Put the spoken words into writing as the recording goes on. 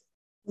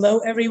Hello,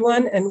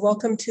 everyone, and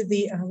welcome to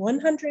the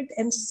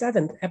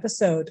 107th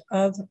episode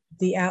of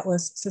the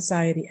Atlas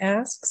Society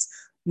Asks.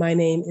 My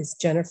name is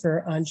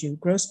Jennifer Anjou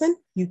Grossman.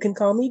 You can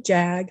call me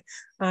Jag.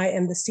 I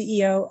am the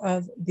CEO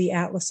of the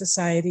Atlas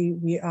Society.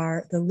 We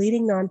are the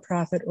leading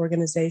nonprofit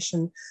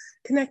organization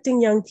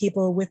connecting young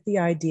people with the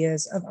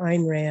ideas of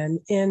Ayn Rand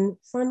in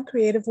fun,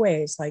 creative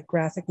ways like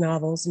graphic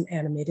novels and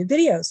animated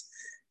videos.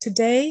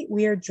 Today,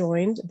 we are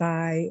joined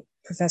by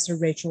Professor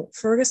Rachel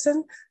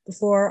Ferguson.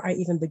 Before I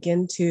even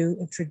begin to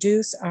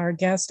introduce our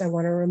guest, I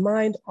want to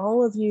remind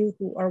all of you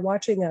who are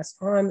watching us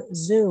on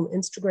Zoom,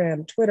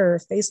 Instagram, Twitter,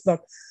 Facebook,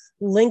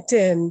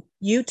 LinkedIn,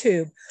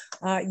 YouTube,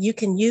 you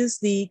can use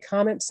the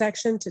comment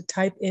section to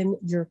type in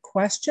your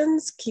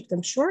questions, keep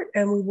them short,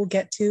 and we will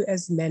get to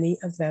as many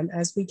of them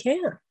as we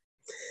can.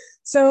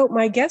 So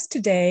my guest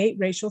today,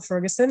 Rachel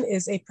Ferguson,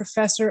 is a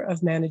professor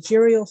of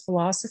managerial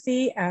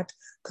philosophy at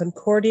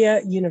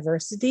Concordia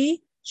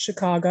University,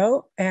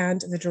 Chicago, and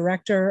the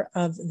director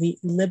of the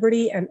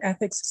Liberty and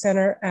Ethics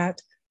Center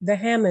at the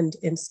Hammond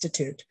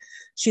Institute.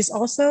 She's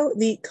also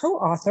the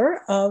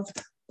co-author of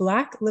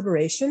Black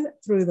Liberation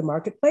Through the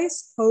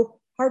Marketplace,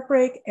 Hope,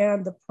 Heartbreak,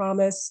 and the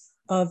Promise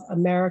of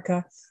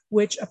America,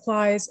 which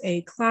applies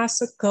a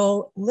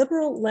classical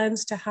liberal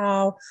lens to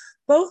how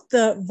both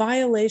the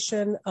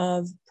violation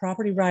of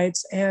property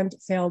rights and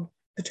failed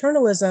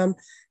paternalism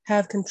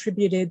have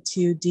contributed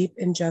to deep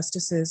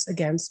injustices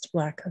against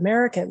Black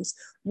Americans,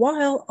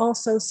 while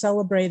also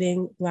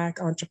celebrating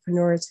Black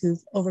entrepreneurs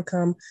who've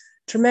overcome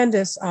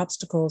tremendous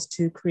obstacles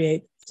to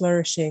create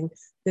flourishing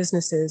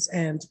businesses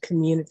and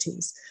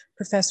communities.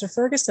 Professor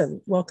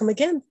Ferguson, welcome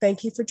again.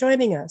 Thank you for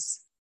joining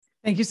us.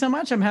 Thank you so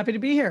much. I'm happy to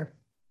be here.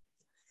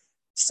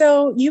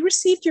 So you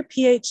received your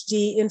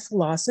PhD in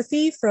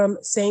philosophy from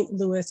St.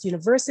 Louis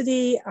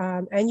University,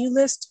 and you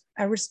list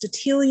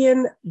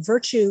Aristotelian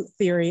virtue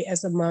theory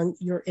as among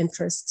your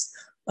interests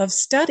of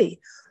study.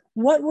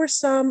 What were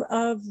some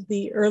of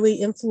the early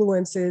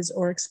influences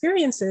or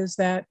experiences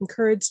that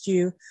encouraged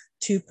you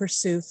to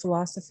pursue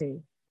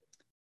philosophy?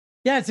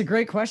 Yeah, it's a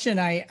great question.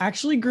 I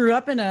actually grew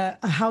up in a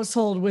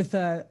household with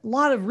a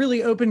lot of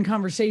really open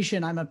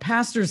conversation. I'm a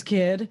pastor's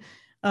kid.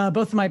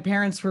 Both of my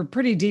parents were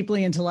pretty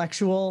deeply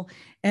intellectual,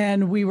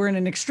 and we were in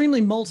an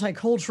extremely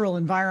multicultural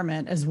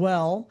environment as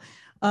well.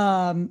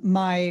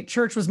 My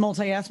church was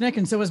multi-ethnic,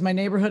 and so was my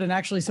neighborhood, and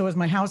actually so was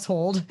my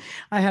household.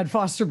 I had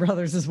foster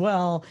brothers as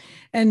well.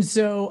 And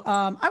so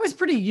I was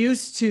pretty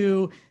used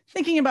to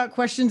thinking about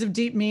questions of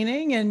deep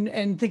meaning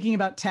and thinking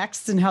about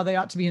texts and how they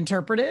ought to be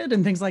interpreted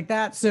and things like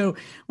that. So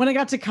when I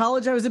got to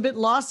college, I was a bit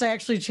lost. I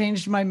actually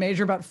changed my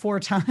major about 4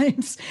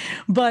 times,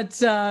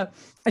 but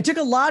I took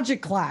a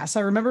logic class.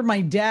 I remember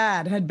my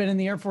dad had been in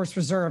the Air Force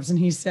Reserves, and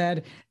he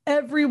said,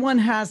 everyone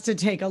has to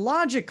take a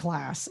logic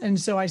class. And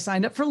so I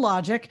signed up for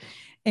logic,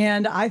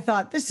 and I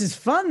thought, this is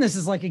fun. This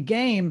is like a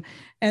game.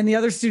 And the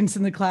other students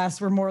in the class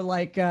were more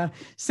like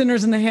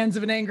sinners in the hands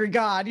of an angry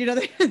God. You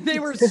know, they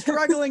were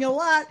struggling a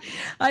lot.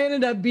 I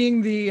ended up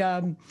being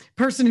the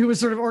person who was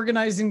sort of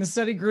organizing the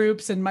study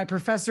groups. And my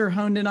professor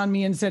honed in on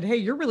me and said, hey,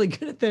 you're really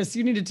good at this.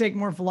 You need to take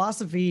more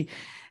philosophy.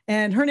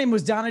 And her name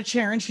was Donna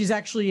Charon. She's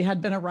actually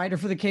had been a writer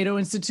for the Cato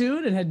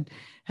Institute and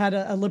had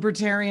a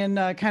libertarian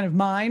kind of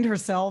mind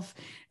herself.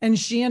 And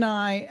she and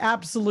I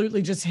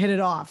absolutely just hit it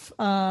off.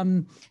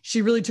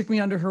 She really took me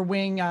under her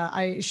wing.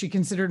 She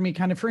considered me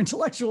kind of her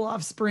intellectual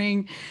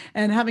offspring,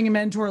 and having a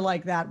mentor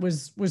like that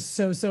was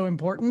so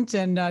important.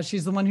 And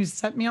she's the one who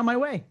set me on my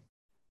way.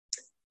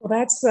 Well,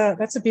 that's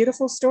a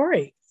beautiful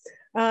story.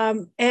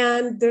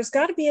 And there's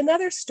got to be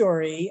another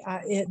story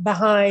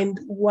behind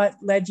what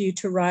led you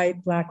to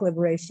write Black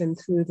Liberation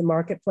Through the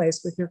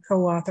Marketplace with your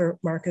co-author,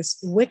 Marcus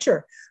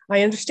Witcher.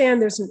 I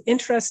understand there's an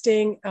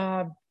interesting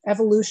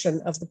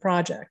evolution of the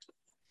project.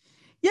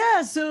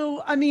 Yeah.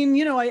 So, I mean,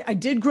 you know, I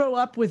did grow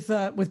up with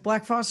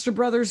Black foster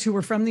brothers who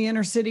were from the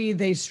inner city.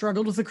 They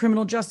struggled with the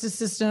criminal justice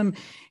system.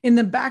 In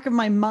the back of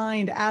my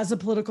mind, as a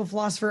political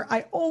philosopher,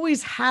 I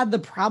always had the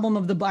problem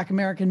of the Black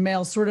American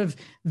male sort of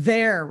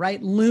there,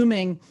 right,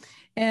 looming.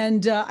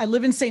 And I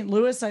live in St.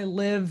 Louis. I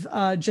live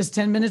just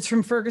 10 minutes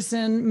from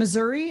Ferguson,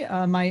 Missouri.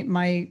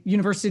 My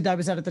university that I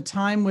was at the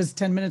time was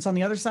 10 minutes on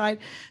the other side.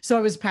 So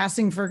I was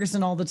passing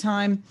Ferguson all the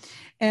time.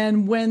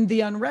 And when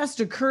the unrest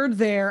occurred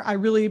there, I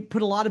really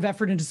put a lot of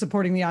effort into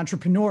supporting the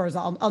entrepreneurs.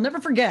 I'll never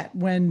forget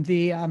when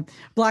the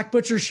Black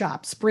butcher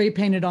shop spray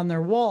painted on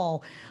their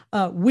wall,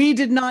 we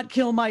did not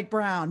kill Mike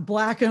Brown,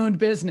 Black-owned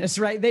business,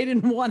 right? They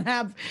didn't want to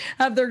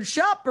have their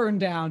shop burned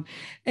down.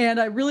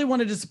 And I really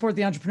wanted to support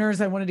the entrepreneurs.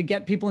 I wanted to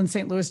get people in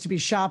St. Louis to be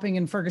shopping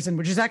in Ferguson,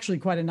 which is actually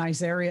quite a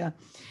nice area.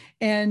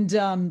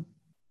 And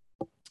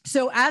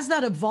so as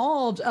that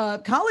evolved,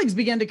 colleagues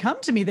began to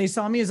come to me. They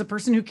saw me as a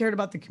person who cared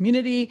about the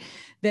community.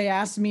 They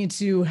asked me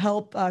to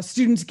help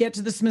students get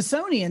to the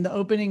Smithsonian, the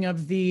opening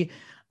of the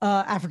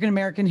African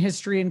American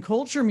History and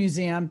Culture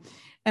Museum.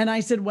 And I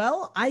said,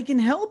 well, I can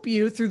help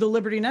you through the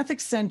Liberty and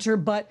Ethics Center,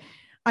 but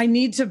I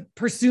need to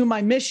pursue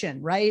my mission,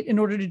 right? In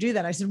order to do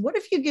that, I said, what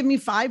if you give me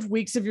 5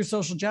 weeks of your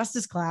social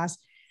justice class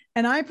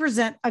and I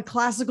present a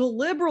classical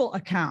liberal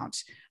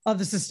account of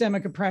the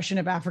systemic oppression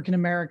of African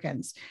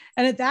Americans.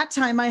 And at that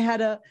time, I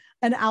had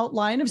an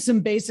outline of some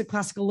basic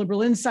classical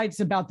liberal insights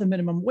about the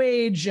minimum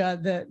wage,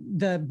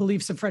 the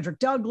beliefs of Frederick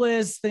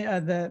Douglass,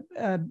 the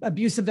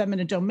abuse of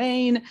eminent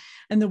domain,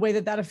 and the way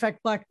that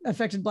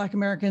affected Black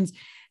Americans.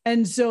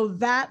 And so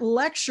that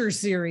lecture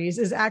series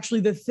is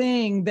actually the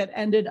thing that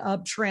ended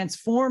up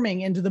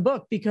transforming into the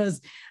book,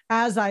 because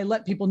as I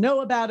let people know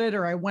about it,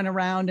 or I went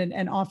around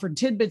and offered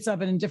tidbits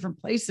of it in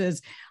different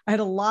places, I had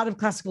a lot of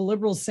classical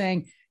liberals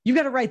saying, "You've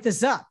got to write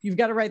this up. You've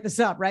got to write this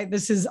up," right?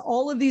 This is,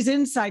 all of these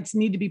insights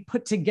need to be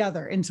put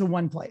together into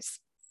one place.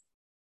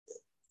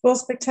 Well,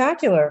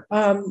 spectacular.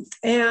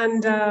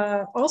 And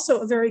also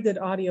a very good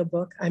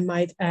audiobook, I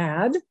might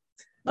add.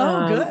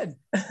 Oh, good.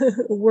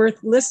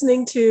 Worth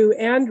listening to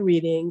and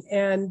reading.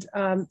 And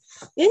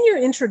in your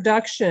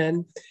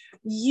introduction,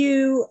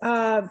 you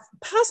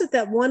posit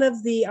that one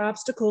of the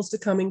obstacles to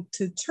coming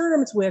to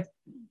terms with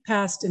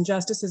past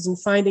injustices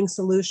and finding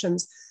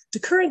solutions to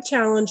current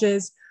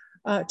challenges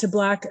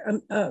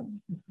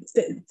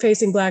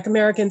facing Black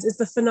Americans is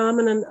the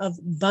phenomenon of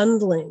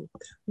bundling.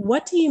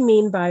 What do you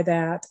mean by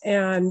that?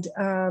 And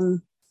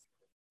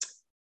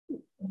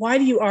why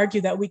do you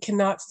argue that we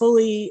cannot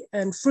fully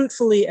and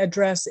fruitfully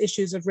address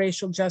issues of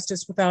racial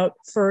justice without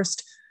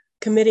first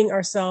committing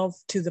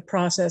ourselves to the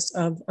process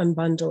of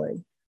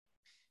unbundling?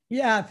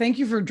 Yeah, thank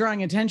you for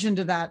drawing attention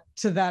to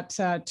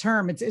that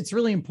term. It's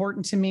really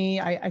important to me.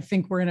 I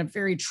think we're in a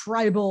very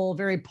tribal,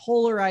 very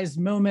polarized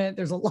moment.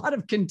 There's a lot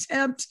of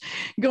contempt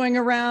going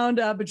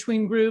around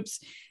between groups,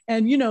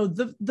 and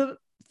the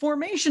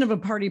formation of a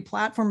party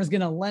platform is going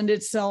to lend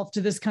itself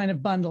to this kind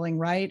of bundling,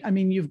 right? I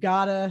mean, you've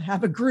got to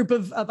have a group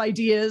of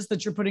ideas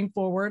that you're putting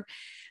forward.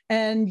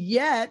 And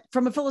yet,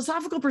 from a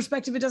philosophical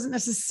perspective, it doesn't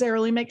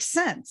necessarily make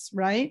sense,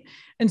 right?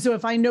 And so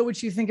if I know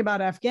what you think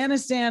about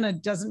Afghanistan,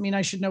 it doesn't mean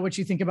I should know what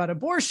you think about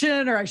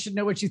abortion, or I should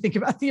know what you think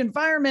about the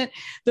environment.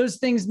 Those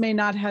things may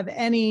not have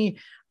any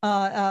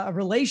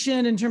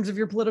relation in terms of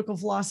your political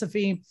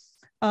philosophy.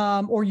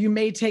 Or you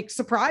may take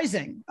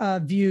surprising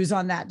views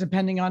on that,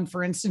 depending on,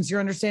 for instance,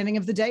 your understanding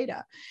of the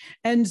data.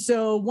 And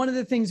so one of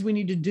the things we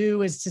need to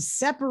do is to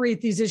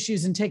separate these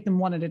issues and take them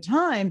one at a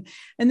time.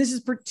 And this is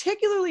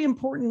particularly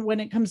important when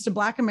it comes to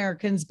Black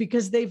Americans,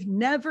 because they've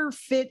never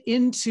fit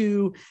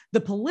into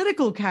the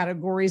political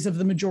categories of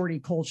the majority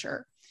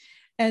culture.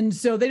 And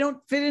so they don't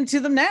fit into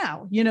them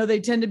now.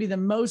 They tend to be the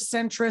most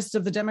centrist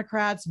of the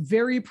Democrats,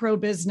 very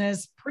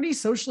pro-business, pretty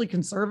socially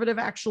conservative,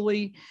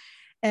 actually.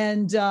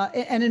 And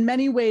in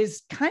many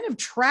ways, kind of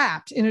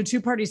trapped in a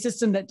two-party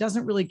system that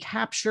doesn't really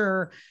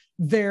capture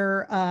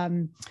their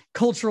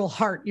cultural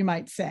heart, you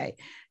might say.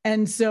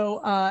 And so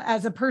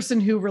as a person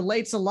who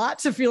relates a lot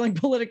to feeling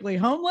politically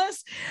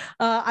homeless,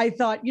 I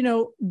thought,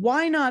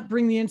 why not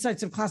bring the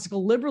insights of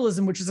classical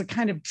liberalism, which is a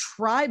kind of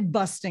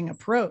tribe-busting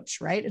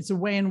approach, right? It's a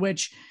way in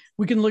which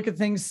we can look at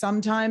things.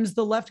 Sometimes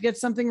the left gets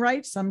something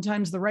right,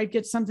 sometimes the right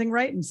gets something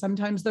right, and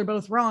sometimes they're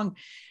both wrong.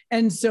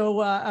 And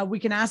so we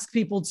can ask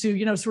people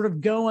to, sort of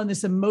go on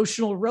this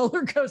emotional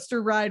roller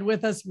coaster ride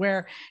with us,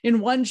 where in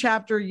one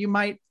chapter you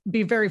might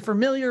be very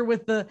familiar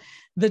with the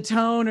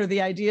tone or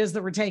the ideas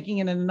that we're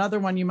taking, and in another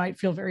one you might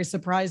feel very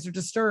surprised or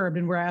disturbed.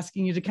 And we're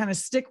asking you to kind of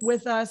stick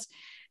with us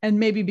and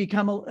maybe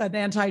become an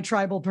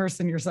anti-tribal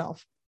person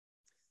yourself.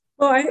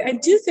 Well, I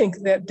do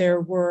think that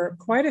there were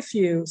quite a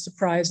few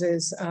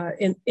surprises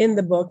in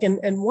the book.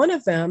 And one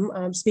of them,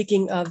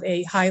 speaking of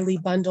a highly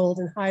bundled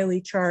and highly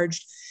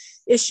charged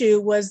issue,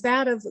 was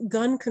that of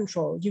gun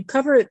control. You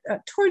cover it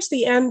towards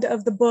the end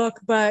of the book,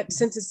 but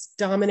since it's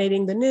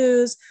dominating the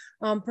news,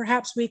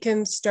 perhaps we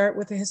can start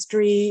with the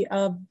history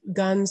of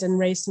guns and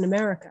race in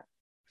America.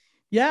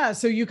 Yeah,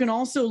 so you can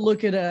also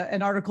look at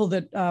an article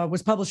that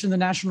was published in the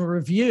National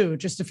Review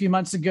just a few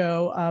months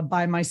ago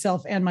by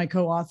myself and my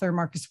co-author,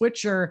 Marcus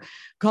Witcher,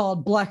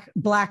 called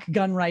Black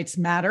Gun Rights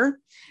Matter.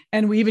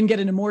 And we even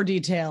get into more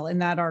detail in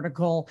that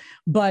article,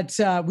 but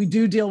we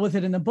do deal with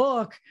it in the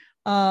book.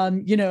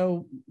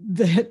 The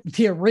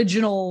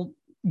original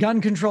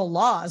gun control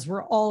laws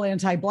were all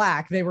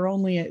anti-Black. They were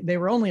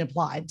only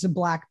applied to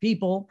Black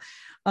people.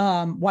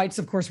 Whites,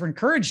 of course, were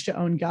encouraged to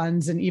own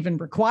guns and even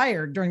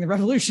required during the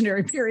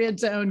Revolutionary period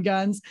to own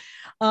guns.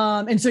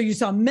 And so you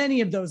saw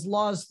many of those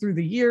laws through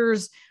the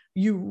years.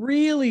 You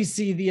really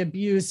see the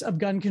abuse of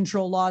gun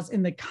control laws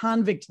in the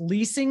convict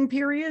leasing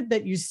period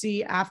that you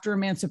see after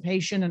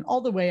emancipation and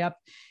all the way up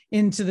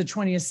into the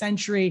 20th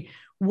century,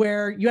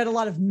 where you had a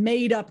lot of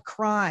made up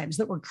crimes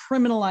that were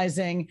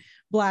criminalizing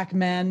Black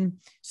men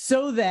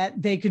so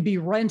that they could be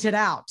rented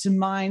out to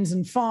mines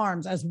and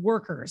farms as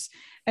workers.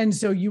 And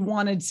so you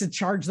wanted to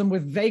charge them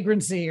with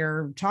vagrancy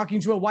or talking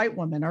to a white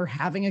woman or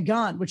having a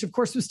gun, which of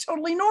course was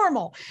totally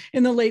normal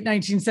in the late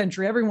 19th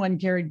century. Everyone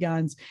carried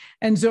guns.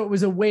 And so it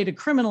was a way to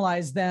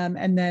criminalize them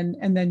and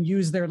then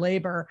use their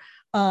labor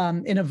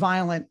in a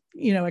violent,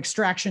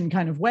 extraction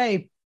kind of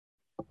way.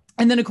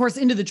 And then, of course,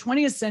 into the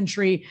 20th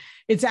century,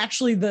 it's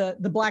actually the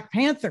Black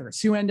Panthers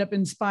who end up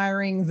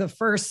inspiring the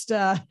first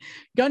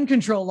gun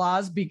control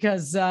laws,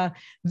 because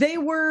they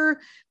were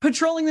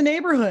patrolling the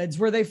neighborhoods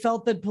where they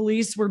felt that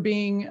police were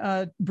being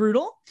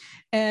brutal,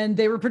 and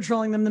they were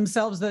patrolling them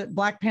themselves. The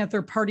Black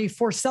Panther Party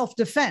for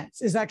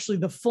Self-Defense is actually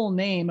the full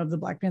name of the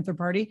Black Panther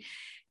Party.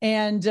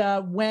 And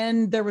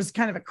when there was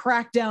kind of a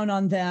crackdown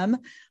on them,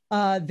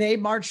 they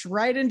marched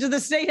right into the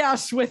State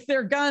House with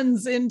their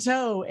guns in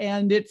tow,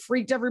 and it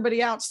freaked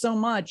everybody out so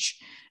much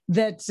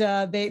that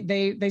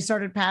they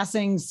started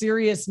passing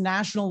serious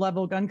national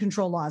level gun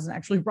control laws. And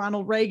actually,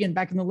 Ronald Reagan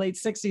back in the late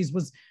 60s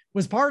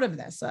was part of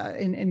this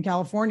in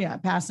California,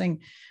 passing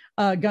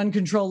gun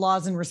control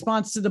laws in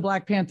response to the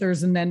Black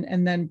Panthers, and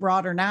then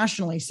broader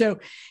nationally. So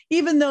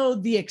even though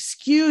the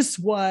excuse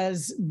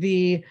was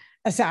the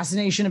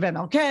assassination of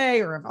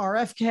MLK or of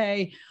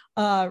RFK,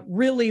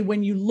 really,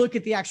 when you look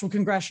at the actual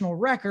congressional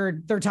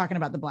record, they're talking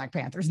about the Black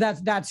Panthers.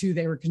 That's who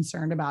they were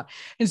concerned about.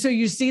 And so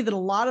you see that a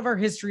lot of our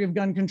history of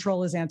gun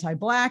control is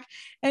anti-Black.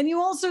 And you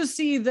also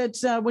see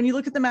that when you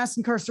look at the mass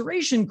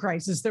incarceration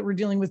crisis that we're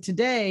dealing with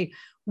today,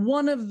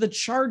 one of the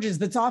charges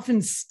that's often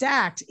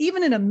stacked,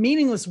 even in a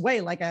meaningless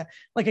way, like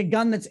a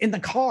gun that's in the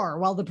car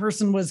while the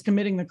person was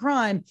committing the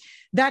crime,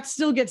 that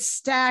still gets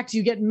stacked.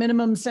 You get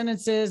minimum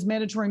sentences,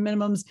 mandatory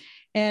minimums,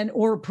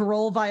 or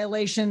parole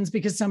violations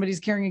because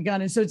somebody's carrying a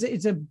gun. And so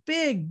it's a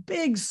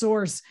big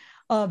source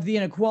of the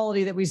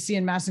inequality that we see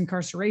in mass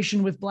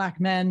incarceration with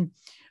Black men,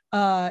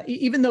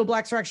 even though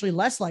Blacks are actually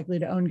less likely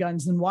to own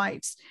guns than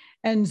whites.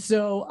 And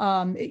so,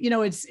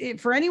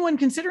 for anyone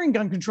considering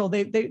gun control,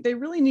 they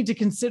really need to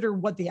consider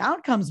what the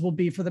outcomes will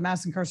be for the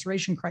mass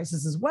incarceration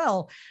crisis as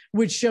well,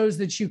 which shows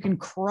that you can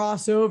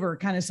cross over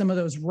kind of some of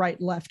those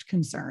right-left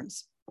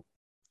concerns.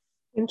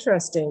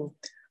 Interesting.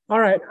 All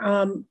right.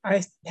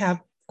 I have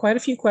quite a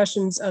few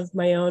questions of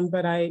my own,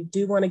 but I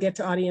do want to get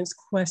to audience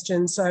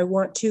questions. So I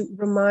want to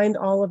remind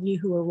all of you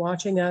who are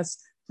watching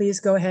us, please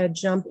go ahead,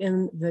 jump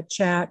in the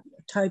chat,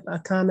 type a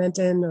comment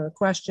in or a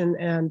question,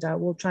 and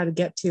we'll try to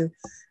get to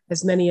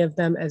as many of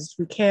them as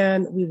we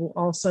can. We will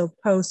also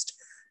post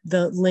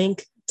the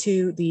link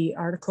to the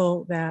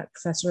article that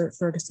Professor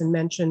Ferguson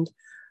mentioned,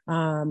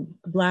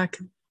 Black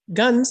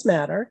Guns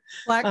Matter.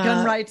 Black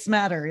Gun Rights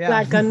Matter, yeah.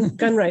 Black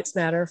gun Rights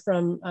Matter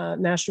from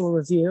National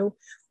Review.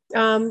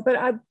 But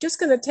I'm just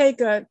going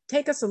to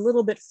take us a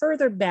little bit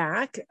further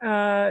back.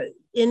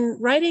 In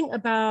writing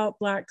about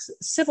Black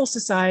civil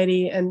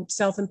society and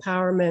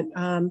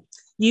self-empowerment,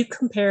 you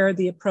compare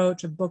the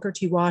approach of Booker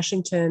T.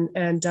 Washington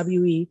and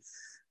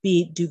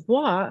W.E.B. Du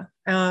Bois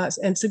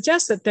and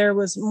suggest that there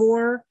was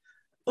more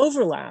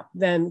overlap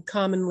than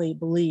commonly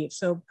believed.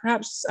 So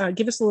perhaps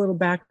give us a little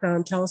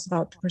background, tell us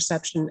about the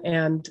perception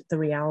and the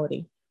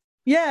reality.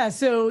 Yeah,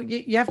 so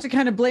you have to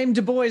kind of blame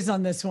Du Bois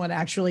on this one,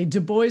 actually.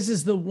 Du Bois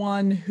is the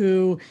one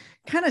who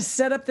kind of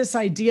set up this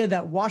idea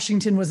that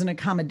Washington was an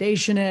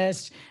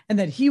accommodationist and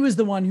that he was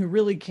the one who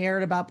really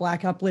cared about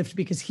Black uplift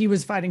because he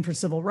was fighting for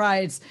civil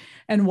rights,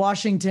 and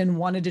Washington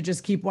wanted to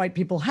just keep white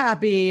people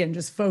happy and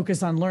just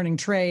focus on learning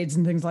trades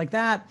and things like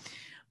that.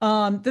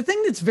 The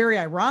thing that's very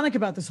ironic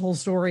about this whole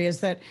story is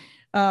that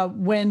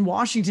when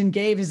Washington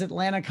gave his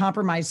Atlanta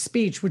Compromise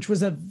speech, which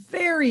was a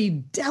very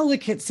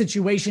delicate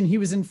situation, he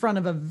was in front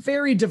of a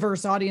very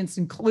diverse audience,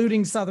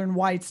 including Southern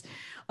whites.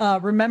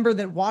 Remember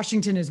that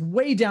Washington is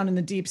way down in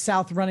the Deep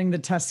South running the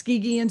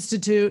Tuskegee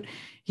Institute.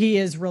 He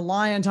is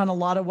reliant on a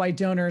lot of white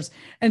donors.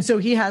 And so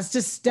he has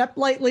to step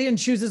lightly and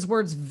choose his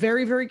words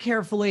very, very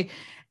carefully.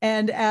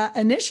 And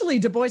initially,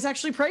 Du Bois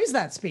actually praised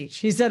that speech.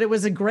 He said it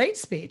was a great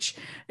speech.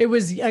 It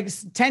was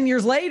 10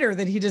 years later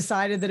that he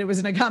decided that it was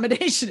an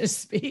accommodationist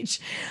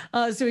speech.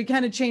 So he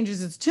kind of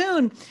changes its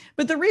tune.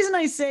 But the reason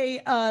I say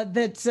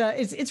that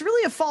it's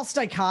really a false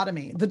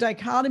dichotomy, the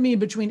dichotomy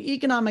between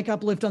economic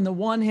uplift on the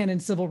one hand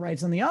and civil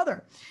rights on the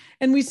other.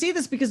 And we see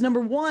this because, number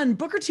one,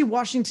 Booker T.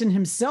 Washington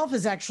himself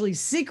is actually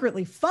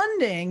secretly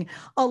funding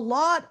a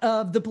lot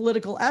of the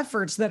political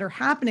efforts that are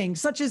happening,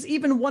 such as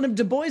even one of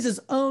Du Bois's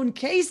own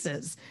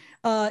cases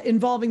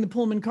involving the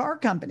Pullman Car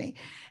Company.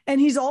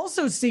 And he's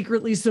also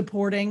secretly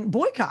supporting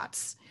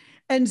boycotts.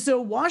 And so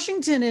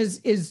Washington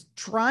is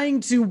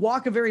trying to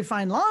walk a very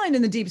fine line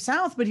in the Deep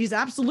South, but he's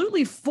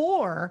absolutely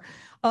for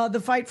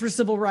the fight for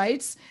civil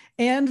rights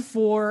and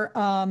for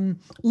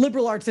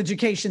liberal arts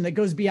education that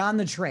goes beyond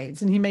the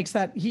trades. And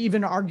he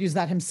even argues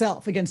that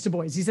himself against Du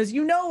Bois. He says,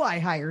 I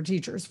hire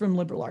teachers from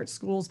liberal arts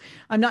schools.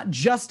 I'm not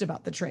just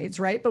about the trades,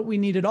 right? But we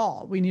need it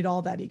all. We need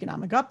all that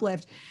economic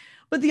uplift.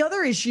 But the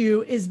other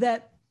issue is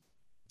that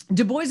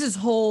Du Bois's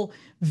whole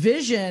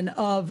vision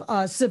of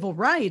civil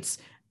rights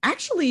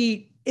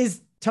actually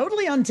is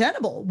totally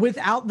untenable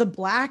without the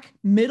Black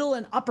middle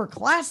and upper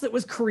class that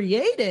was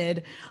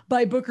created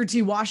by Booker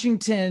T.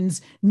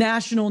 Washington's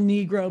National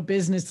Negro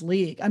Business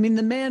League. I mean,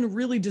 the man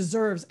really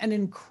deserves an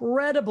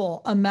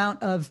incredible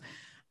amount of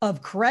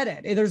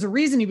credit. There's a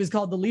reason he was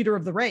called the leader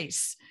of the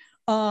race,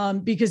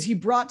 because he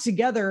brought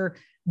together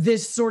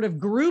this sort of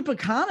group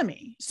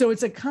economy. So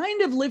it's a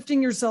kind of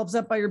lifting yourselves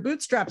up by your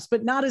bootstraps,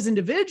 but not as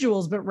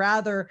individuals, but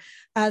rather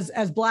as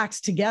Blacks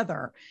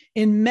together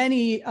in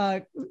many,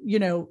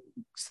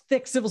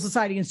 thick civil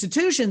society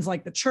institutions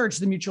like the church,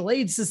 the mutual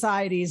aid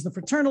societies, the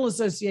fraternal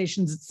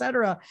associations, et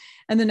cetera,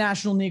 and the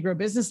National Negro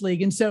Business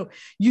League. And so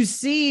you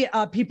see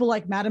people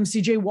like Madam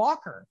C.J.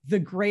 Walker, the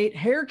great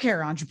hair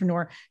care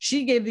entrepreneur.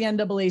 She gave the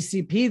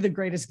NAACP the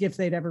greatest gift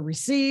they'd ever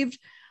received.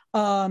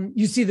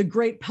 You see the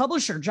great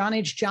publisher, John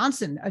H.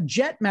 Johnson, a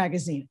Jet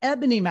magazine,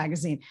 Ebony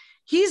magazine.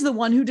 He's the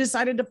one who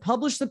decided to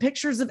publish the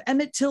pictures of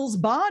Emmett Till's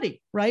body,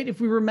 right?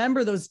 If we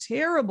remember those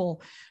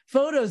terrible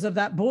photos of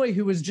that boy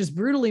who was just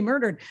brutally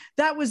murdered,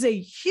 that was a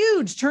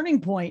huge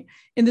turning point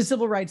in the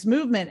civil rights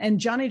movement. And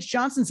John H.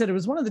 Johnson said it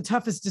was one of the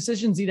toughest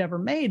decisions he'd ever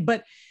made,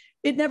 but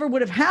it never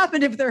would have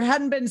happened if there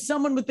hadn't been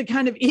someone with the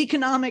kind of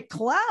economic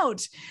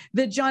clout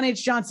that John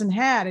H. Johnson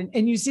had.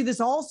 And you see this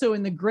also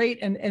in the great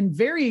and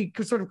very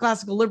sort of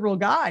classical liberal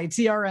guy,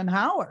 T.R.M.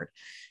 Howard,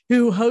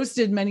 who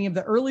hosted many of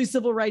the early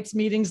civil rights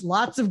meetings,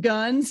 lots of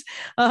guns,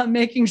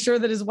 making sure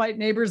that his white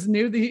neighbors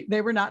knew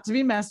they were not to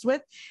be messed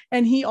with.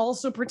 And he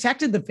also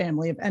protected the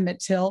family of Emmett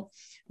Till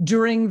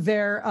during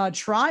their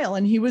trial.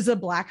 And he was a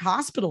Black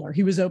hospitaler.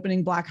 He was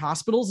opening Black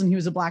hospitals and he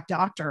was a Black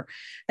doctor.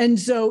 And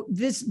so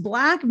this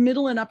Black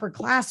middle and upper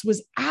class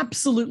was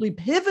absolutely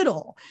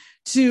pivotal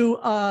to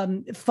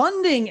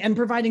funding and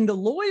providing the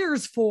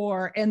lawyers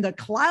for and the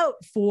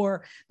clout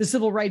for the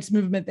civil rights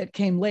movement that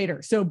came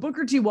later. So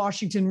Booker T.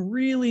 Washington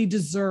really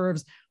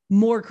deserves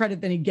more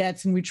credit than he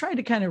gets. And we try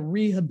to kind of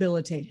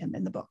rehabilitate him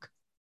in the book.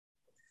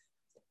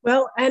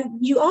 Well,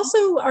 and you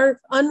also are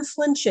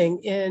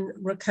unflinching in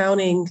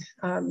recounting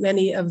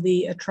many of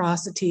the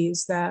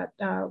atrocities that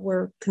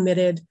were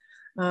committed,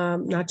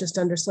 not just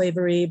under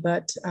slavery,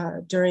 but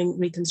during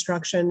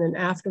Reconstruction and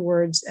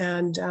afterwards.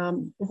 And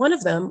one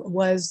of them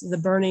was the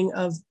burning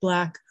of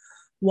Black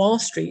Wall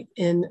Street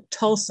in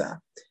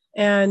Tulsa.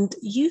 And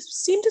you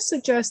seem to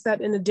suggest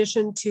that in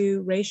addition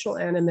to racial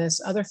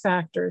animus, other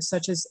factors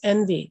such as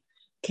envy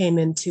came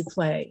into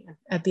play.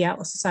 At the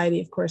Atlas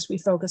Society, of course, we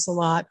focus a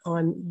lot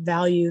on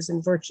values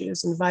and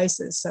virtues and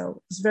vices. So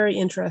I was very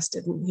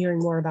interested in hearing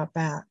more about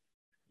that.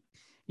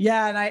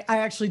 Yeah, and I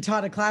actually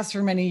taught a class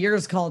for many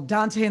years called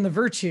Dante and the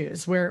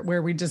Virtues, where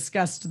we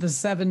discussed the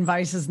 7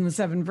 vices and the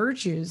 7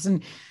 virtues.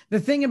 And the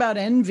thing about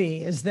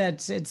envy is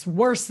that it's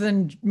worse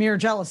than mere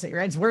jealousy,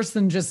 right? It's worse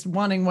than just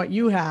wanting what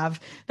you have.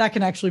 That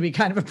can actually be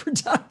kind of a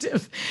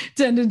productive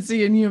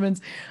tendency in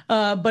humans,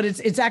 but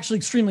it's actually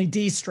extremely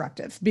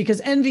destructive because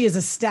envy is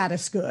a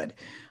status good.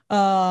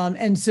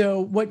 And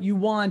so what you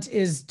want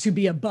is to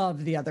be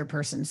above the other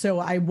person. So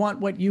I want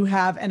what you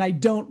have and I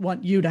don't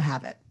want you to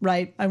have it,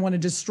 right? I want to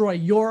destroy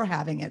your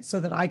having it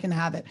so that I can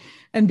have it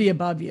and be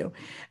above you.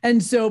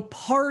 And so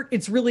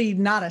it's really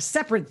not a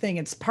separate thing.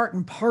 It's part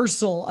and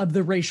parcel of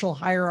the racial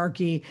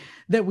hierarchy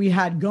that we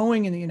had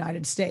going in the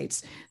United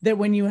States, that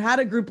when you had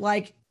a group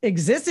like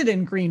existed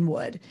in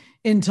Greenwood,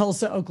 in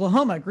Tulsa,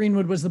 Oklahoma.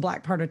 Greenwood was the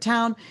Black part of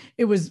town.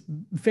 It was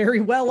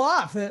very well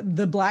off.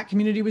 The Black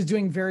community was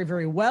doing very,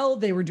 very well.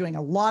 They were doing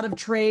a lot of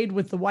trade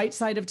with the white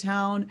side of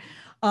town.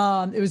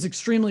 It was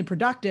extremely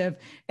productive.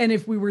 And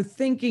if we were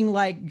thinking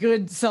like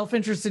good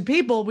self-interested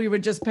people, we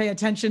would just pay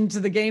attention to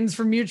the gains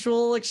from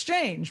mutual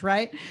exchange,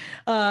 right?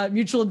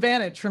 Mutual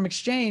advantage from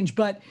exchange.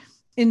 But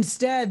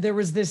instead, there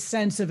was this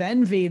sense of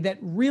envy that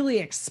really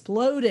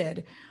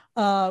exploded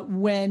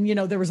when,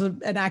 there was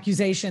an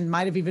accusation,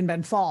 might have even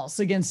been false,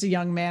 against a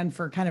young man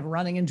for kind of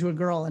running into a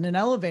girl in an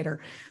elevator.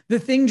 The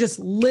thing just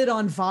lit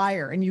on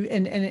fire. And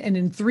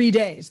in 3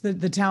 days,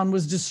 the town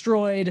was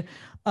destroyed.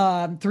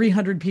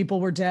 300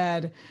 people were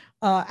dead.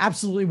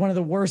 Absolutely one of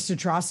the worst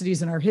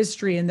atrocities in our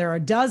history. And there are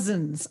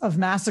dozens of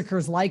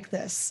massacres like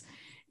this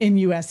in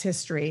U.S.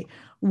 history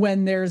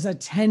when there's a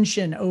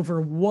tension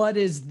over what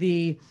is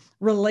the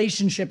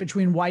relationship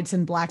between whites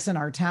and Blacks in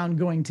our town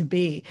going to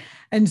be.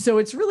 And so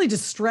it's really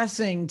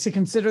distressing to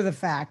consider the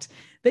fact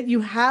that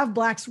you have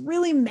Blacks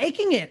really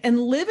making it and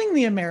living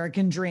the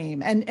American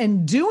dream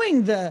and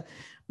doing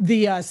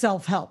the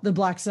self-help, the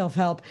Black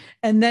self-help,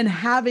 and then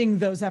having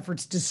those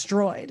efforts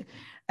destroyed.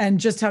 And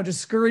just how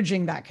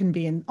discouraging that can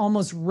be, and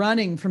almost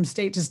running from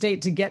state to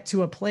state to get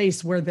to a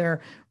place where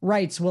their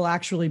rights will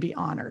actually be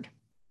honored.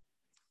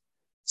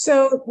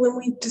 So when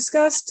we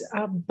discussed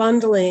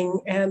bundling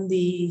and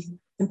the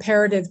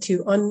imperative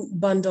to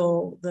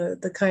unbundle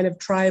the kind of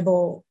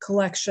tribal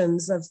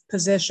collections of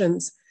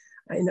positions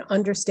in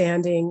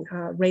understanding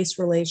race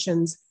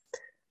relations,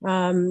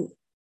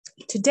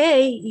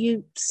 today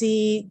you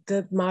see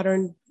the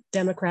modern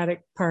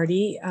Democratic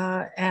Party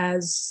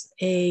as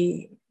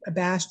a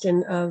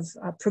bastion of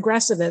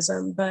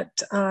progressivism, but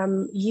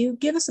you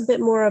give us a bit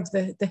more of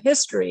the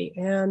history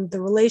and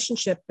the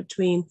relationship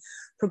between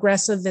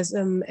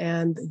progressivism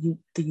and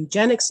the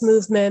eugenics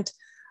movement.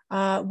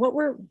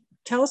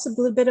 Tell us a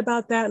little bit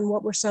about that, and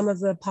what were some of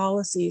the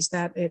policies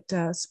that it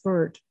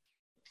spurred?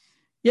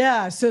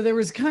 Yeah, so there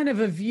was kind of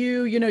a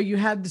view, you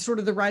had sort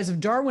of the rise of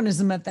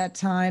Darwinism at that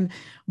time,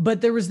 but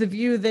there was the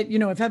view that,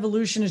 if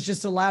evolution is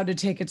just allowed to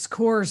take its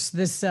course,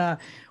 this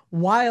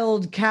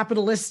wild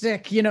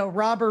capitalistic,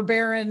 robber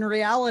baron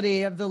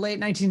reality of the late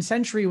 19th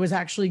century was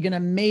actually going to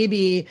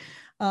maybe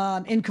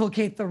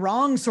inculcate the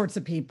wrong sorts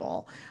of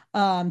people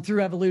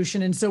through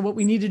evolution. And so what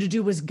we needed to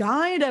do was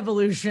guide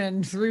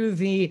evolution through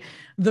the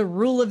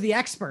rule of the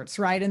experts,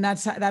 right? And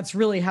that's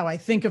really how I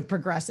think of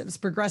progressives.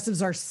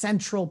 Progressives are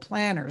central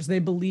planners. They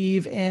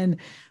believe in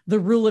the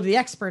rule of the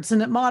experts,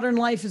 and that modern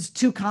life is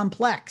too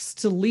complex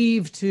to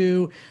leave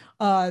to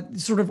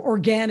sort of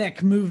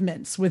organic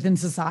movements within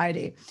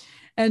society.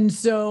 And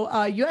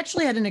so you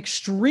actually had an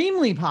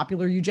extremely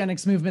popular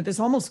eugenics movement. This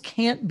almost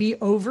can't be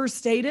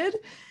overstated.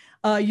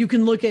 You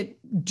can look at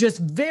just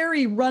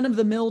very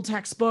run-of-the-mill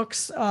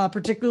textbooks,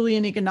 particularly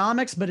in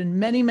economics, but in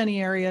many,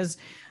 many areas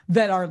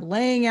that are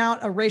laying out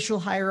a racial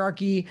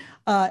hierarchy.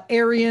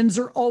 Aryans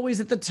are always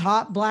at the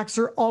top. Blacks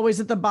are always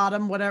at the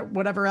bottom,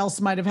 whatever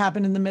else might have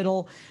happened in the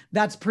middle.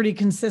 That's pretty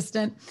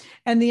consistent.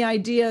 And the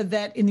idea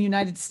that in the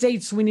United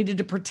States, we needed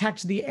to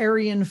protect the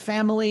Aryan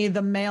family,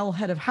 the male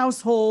head of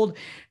household.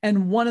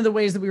 And one of the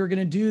ways that we were going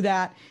to do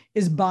that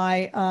is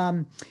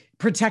by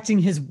protecting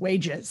his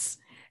wages.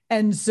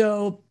 And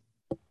so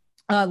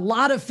a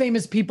lot of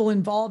famous people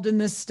involved in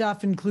this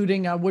stuff,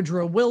 including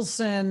Woodrow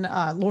Wilson,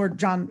 Lord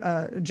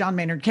John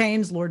Maynard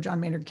Keynes. Lord John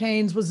Maynard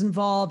Keynes was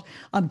involved.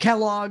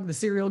 Kellogg, the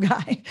cereal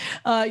guy.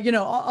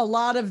 A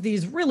lot of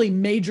these really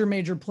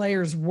major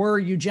players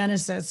were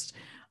eugenicists.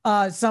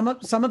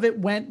 Some of it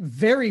went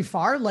very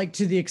far, like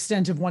to the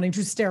extent of wanting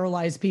to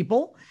sterilize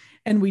people.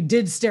 And we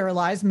did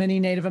sterilize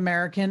many Native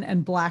American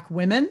and Black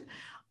women.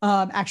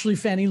 Actually,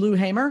 Fannie Lou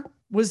Hamer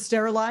was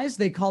sterilized.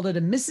 They called it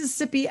a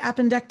Mississippi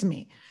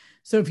appendectomy.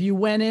 So if you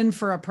went in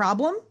for a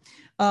problem,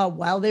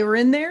 while they were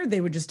in there,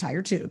 they would just tie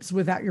your tubes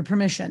without your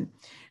permission.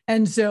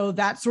 And so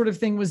that sort of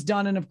thing was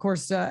done. And of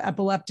course,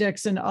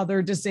 epileptics and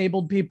other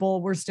disabled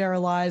people were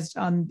sterilized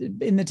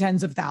in the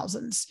tens of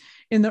thousands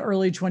in the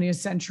early 20th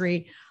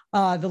century.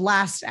 The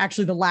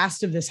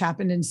last of this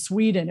happened in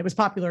Sweden. It was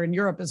popular in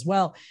Europe as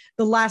well.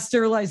 The last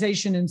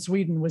sterilization in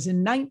Sweden was in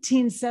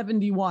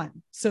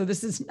 1971. So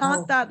this is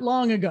not that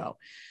long ago.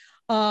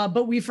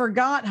 But we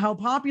forgot how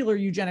popular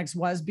eugenics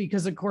was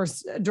because, of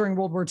course, during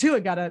World War II,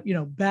 it got a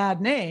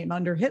bad name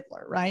under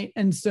Hitler, right?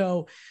 And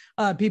so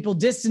people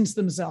distanced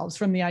themselves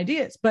from the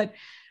ideas. But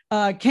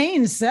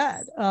Keynes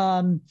said,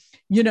 now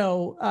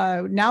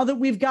that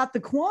we've got the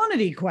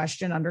quantity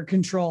question under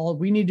control,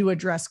 we need to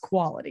address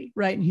quality,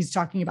 right? And he's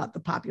talking about the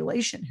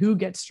population, who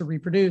gets to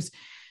reproduce.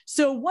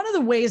 So one of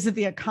the ways that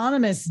the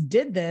economists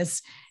did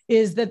this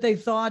is that they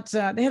thought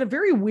they had a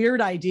very weird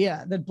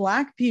idea that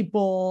Black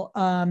people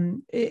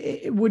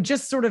it would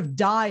just sort of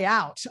die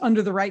out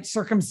under the right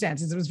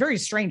circumstances. It was very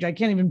strange. I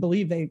can't even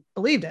believe they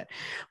believed it,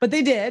 but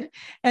they did.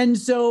 And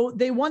so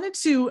they wanted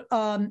to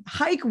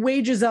hike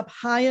wages up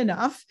high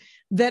enough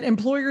that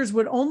employers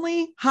would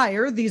only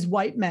hire these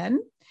white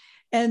men,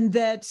 and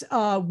that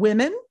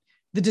women,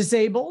 the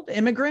disabled,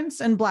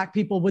 immigrants, and Black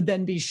people would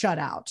then be shut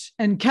out.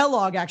 And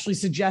Kellogg actually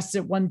suggests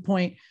at one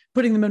point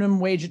putting the minimum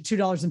wage at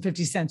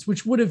 $2.50,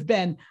 which would have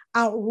been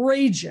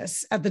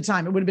outrageous at the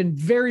time. It would have been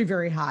very,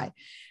 very high.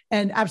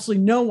 And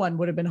absolutely no one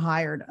would have been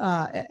hired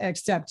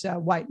except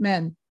white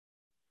men.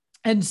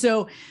 And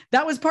so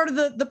that was part of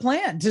the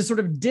plan, to sort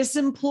of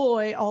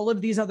disemploy all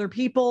of these other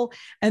people.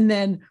 And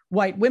then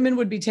white women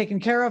would be taken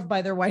care of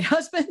by their white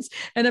husbands,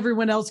 and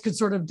everyone else could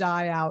sort of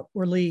die out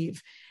or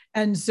leave.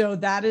 And so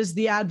that is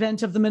the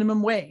advent of the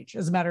minimum wage,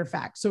 as a matter of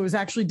fact. So it was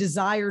actually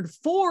desired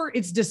for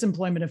its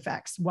disemployment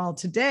effects, while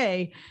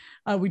today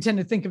we tend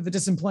to think of the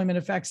disemployment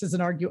effects as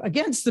an argument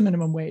against the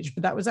minimum wage,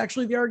 but that was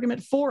actually the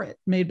argument for it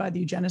made by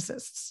the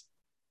eugenicists.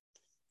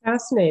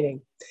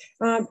 Fascinating.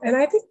 And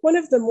I think one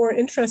of the more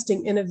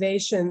interesting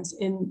innovations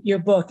in your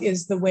book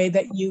is the way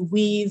that you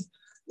weave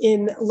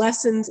in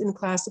lessons in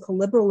classical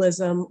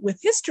liberalism with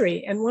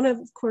history. And one of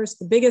course,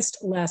 the biggest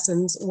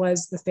lessons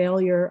was the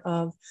failure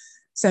of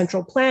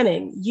central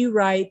planning. You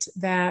write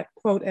that,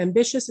 quote,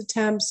 ambitious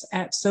attempts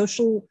at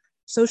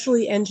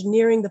socially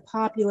engineering the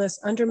populace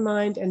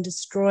undermined and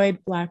destroyed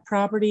Black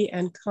property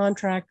and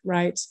contract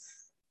rights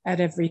at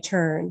every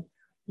turn.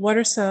 What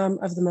are some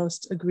of the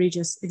most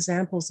egregious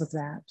examples of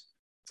that?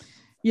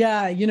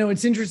 Yeah,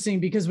 it's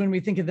interesting because when we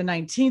think of the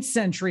 19th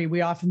century,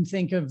 we often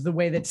think of the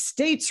way that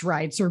states'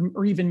 rights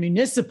or even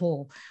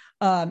municipal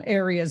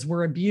areas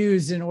were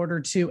abused in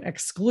order to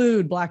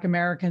exclude Black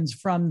Americans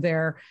from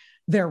their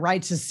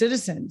rights as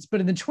citizens. But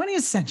in the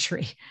 20th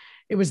century,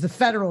 it was the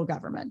federal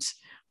government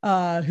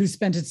who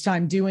spent its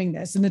time doing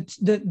this. And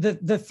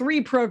the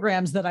three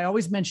programs that I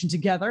always mention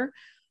together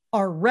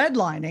are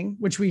redlining,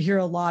 which we hear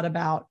a lot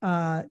about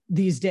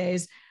these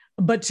days,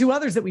 but two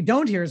others that we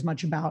don't hear as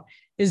much about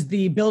is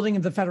the building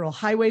of the federal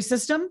highway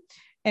system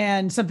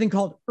and something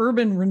called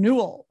urban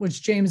renewal,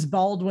 which James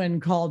Baldwin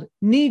called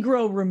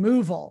Negro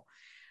removal.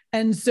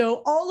 And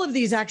so all of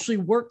these actually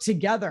work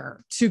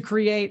together to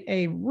create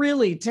a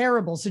really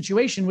terrible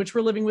situation, which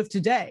we're living with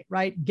today,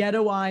 right?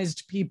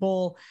 Ghettoized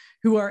people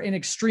who are in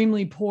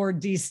extremely poor,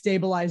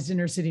 destabilized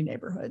inner city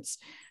neighborhoods.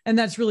 And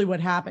that's really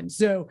what happened.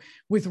 So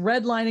with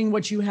redlining,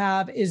 what you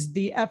have is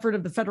the effort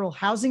of the Federal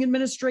Housing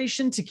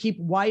Administration to keep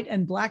white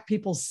and Black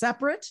people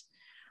separate.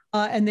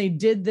 And they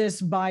did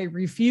this by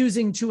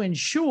refusing to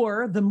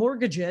insure the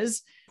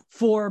mortgages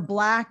for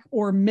Black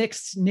or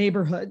mixed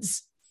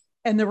neighborhoods.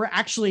 And there were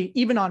actually,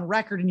 even on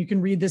record, and you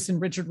can read this in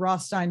Richard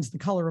Rothstein's The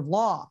Color of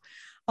Law,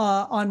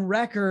 on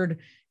record,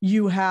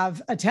 you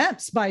have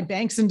attempts by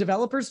banks and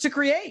developers to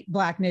create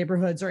Black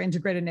neighborhoods or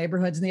integrated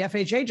neighborhoods. And the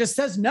FHA just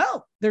says,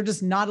 no, they're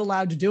just not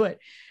allowed to do it.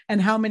 And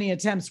how many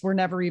attempts were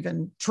never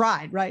even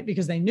tried, right?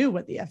 Because they knew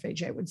what the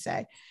FHA would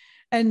say.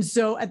 And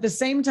so at the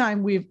same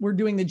time, we're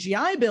doing the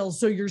GI Bill.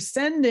 So you're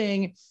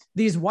sending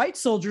these white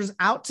soldiers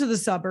out to the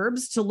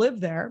suburbs to live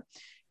there.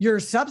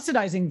 You're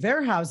subsidizing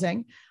their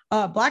housing.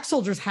 Black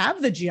soldiers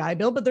have the GI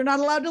Bill, but they're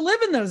not allowed to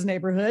live in those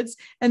neighborhoods.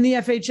 And the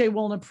FHA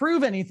won't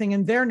approve anything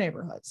in their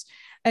neighborhoods.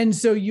 And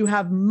so you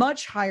have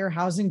much higher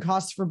housing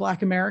costs for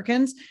Black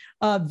Americans,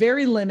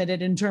 very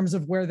limited in terms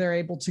of where they're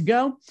able to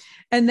go.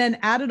 And then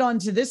added on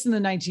to this in the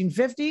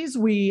 1950s,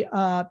 we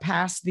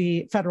passed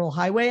the Federal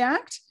Highway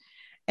Act.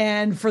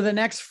 And for the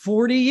next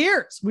 40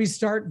 years, we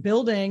start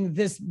building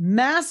this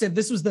massive,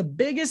 this was the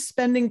biggest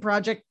spending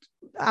project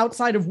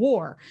outside of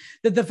war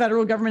that the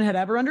federal government had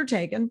ever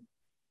undertaken.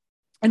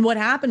 And what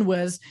happened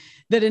was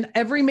that in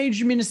every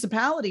major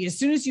municipality, as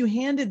soon as you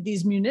handed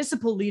these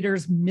municipal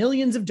leaders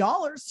millions of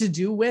dollars to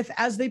do with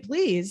as they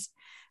please,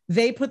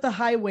 they put the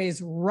highways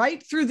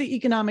right through the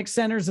economic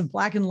centers of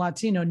Black and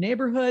Latino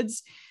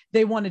neighborhoods.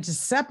 They wanted to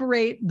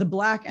separate the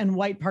Black and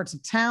white parts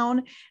of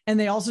town. And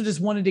they also just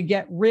wanted to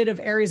get rid of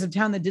areas of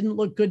town that didn't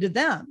look good to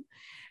them.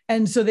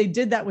 And so they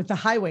did that with the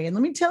highway. And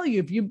let me tell you,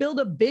 if you build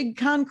a big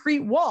concrete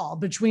wall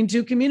between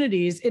two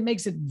communities, it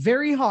makes it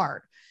very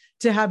hard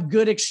to have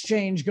good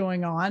exchange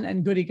going on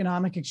and good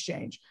economic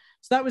exchange.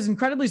 So that was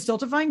incredibly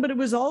stultifying, but it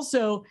was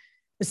also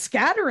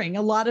scattering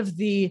a lot of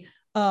the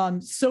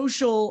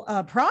social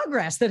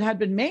progress that had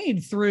been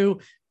made through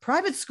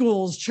private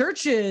schools,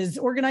 churches,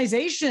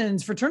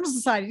 organizations, fraternal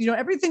societies,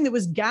 everything that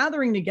was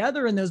gathering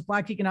together in those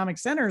Black economic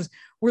centers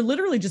were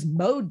literally just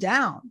mowed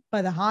down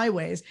by the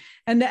highways.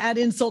 And to add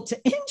insult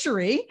to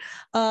injury,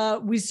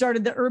 we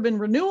started the Urban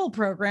Renewal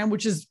Program,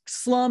 which is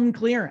slum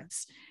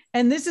clearance.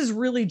 And this is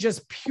really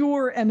just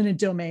pure eminent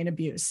domain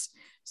abuse.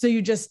 So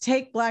you just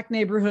take Black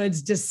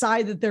neighborhoods,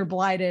 decide that they're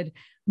blighted,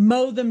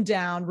 mow them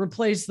down,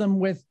 replace them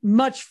with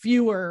much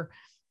fewer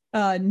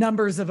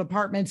numbers of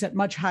apartments at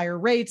much higher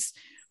rates.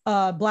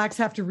 Blacks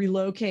have to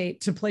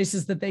relocate to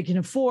places that they can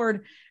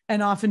afford.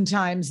 And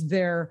oftentimes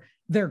their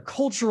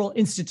cultural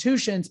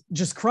institutions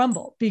just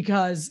crumble,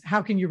 because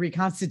how can you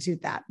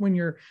reconstitute that when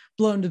you're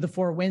blown to the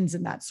four winds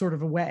in that sort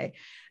of a way?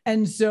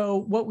 And so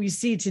what we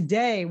see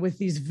today with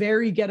these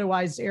very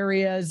ghettoized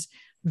areas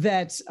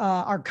that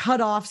are cut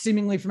off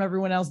seemingly from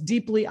everyone else,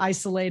 deeply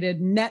isolated,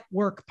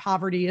 network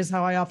poverty is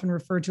how I often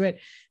refer to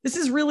it. This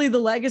is really the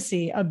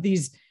legacy of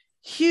these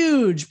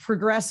huge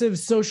progressive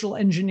social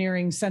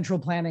engineering central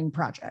planning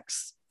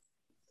projects.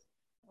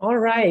 All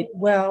right.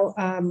 Well,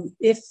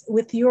 if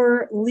with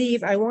your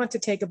leave, I want to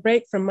take a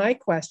break from my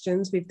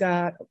questions. We've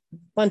got a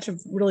bunch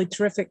of really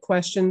terrific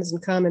questions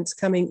and comments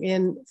coming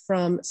in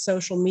from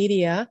social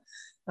media,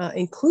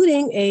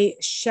 including a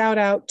shout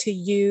out to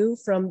you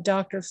from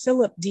Dr.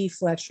 Philip D.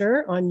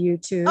 Fletcher on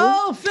YouTube.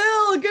 Oh,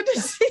 Phil, good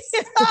to see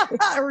you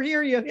or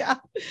hear you. Yeah.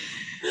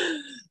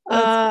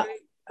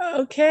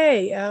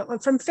 Okay,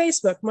 from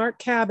Facebook, Mark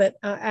Cabot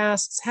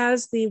asks,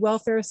 has the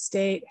welfare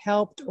state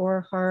helped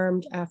or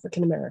harmed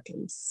African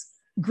Americans?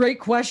 Great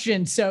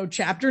question. So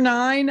chapter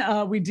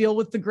 9, we deal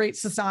with the Great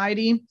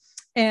Society.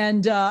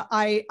 And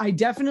I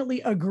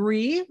definitely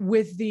agree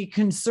with the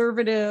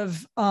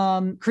conservative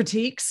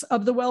critiques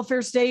of the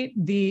welfare state.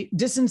 The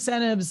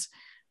disincentives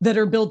that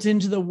are built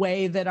into the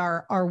way that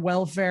our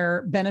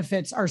welfare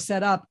benefits are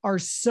set up are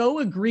so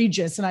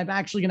egregious. And I'm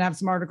actually going to have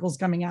some articles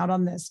coming out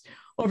on this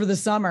over the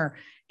summer.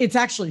 It's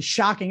actually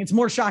shocking. It's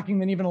more shocking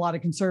than even a lot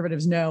of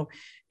conservatives know.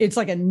 It's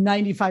like a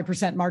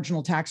 95%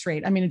 marginal tax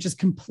rate. I mean, it just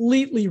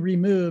completely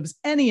removes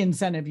any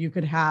incentive you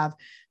could have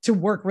to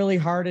work really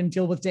hard and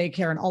deal with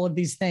daycare and all of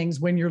these things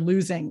when you're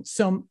losing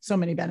so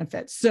many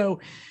benefits.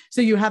 So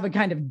you have a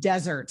kind of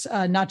desert,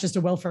 not just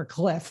a welfare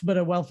cliff, but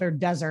a welfare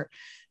desert.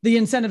 The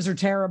incentives are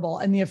terrible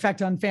and the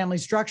effect on family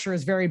structure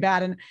is very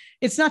bad. And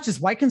it's not just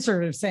white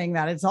conservatives saying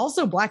that, it's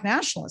also Black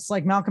nationalists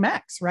like Malcolm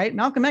X, right?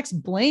 Malcolm X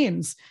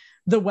blames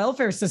the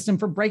welfare system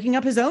for breaking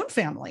up his own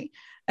family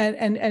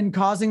and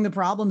causing the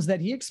problems that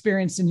he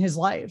experienced in his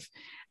life.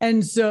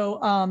 And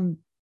so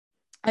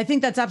I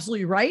think that's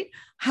absolutely right.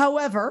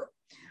 However,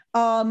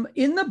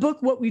 in the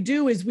book, what we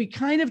do is we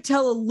kind of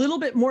tell a little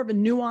bit more of a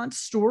nuanced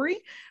story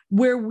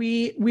where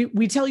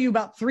we tell you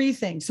about three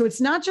things. So it's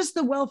not just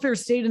the welfare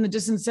state and the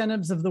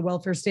disincentives of the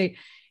welfare state.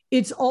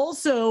 It's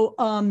also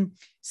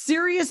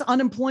serious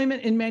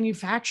unemployment in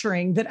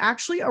manufacturing that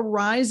actually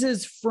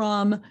arises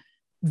from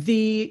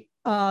the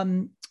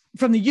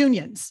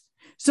unions.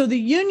 So the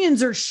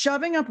unions are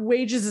shoving up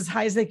wages as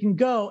high as they can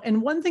go.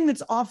 And one thing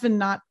that's often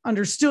not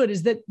understood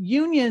is that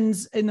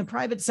unions in the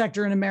private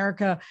sector in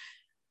America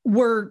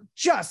were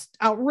just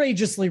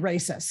outrageously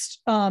racist.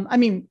 I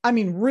mean,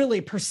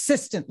 really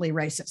persistently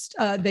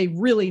racist. They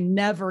really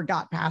never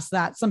got past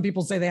that. Some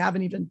people say they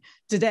haven't even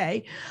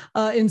today,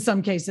 in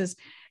some cases.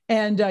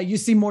 And you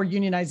see more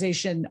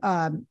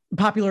unionization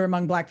popular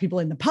among Black people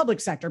in the public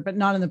sector, but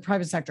not in the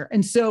private sector.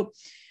 And so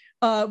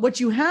what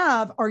you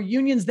have are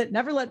unions that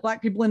never let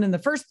Black people in the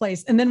first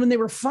place. And then when they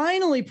were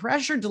finally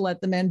pressured to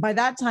let them in, by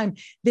that time,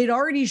 they'd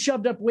already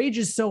shoved up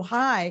wages so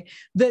high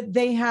that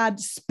they had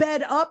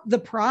sped up the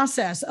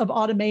process of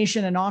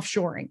automation and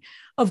offshoring.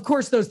 Of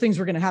course, those things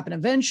were going to happen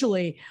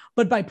eventually,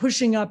 but by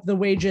pushing up the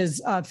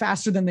wages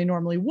faster than they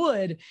normally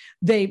would,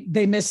 they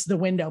missed the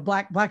window.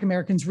 Black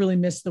Americans really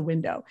missed the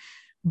window.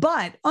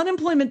 But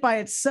unemployment by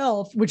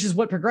itself, which is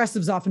what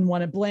progressives often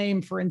want to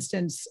blame, for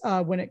instance,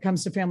 when it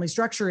comes to family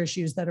structure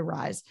issues that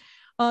arise,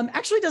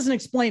 actually doesn't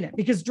explain it,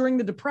 because during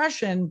the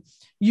Depression,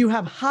 you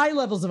have high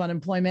levels of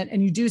unemployment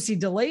and you do see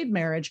delayed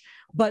marriage,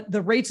 but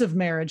the rates of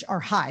marriage are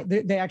high.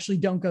 They actually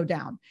don't go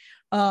down.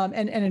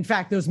 And in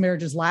fact, those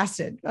marriages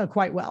lasted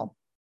quite well.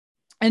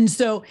 And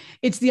so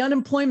it's the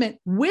unemployment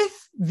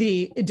with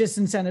the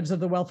disincentives of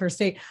the welfare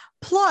state,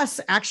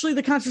 plus actually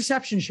the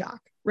contraception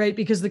shock, right?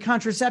 Because the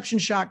contraception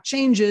shock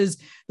changes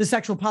the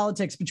sexual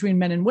politics between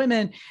men and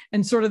women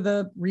and sort of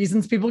the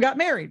reasons people got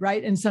married,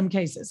 right? In some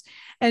cases.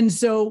 And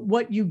so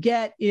what you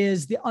get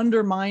is the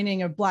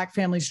undermining of Black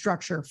family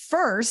structure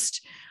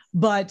first,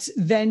 but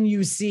then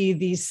you see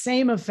these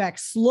same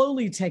effects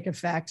slowly take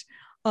effect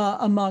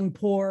among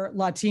poor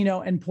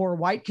Latino and poor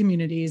white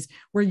communities,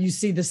 where you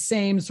see the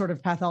same sort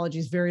of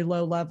pathologies, very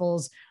low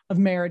levels of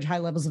marriage, high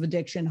levels of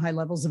addiction, high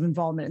levels of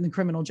involvement in the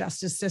criminal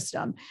justice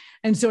system.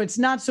 And so it's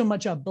not so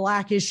much a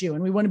Black issue.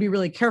 And we want to be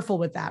really careful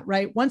with that,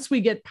 right? Once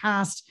we get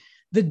past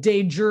the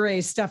de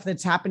jure stuff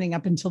that's happening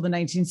up until the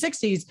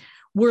 1960s,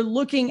 we're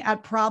looking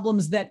at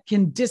problems that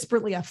can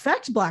disparately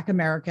affect Black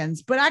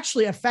Americans, but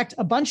actually affect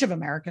a bunch of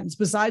Americans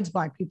besides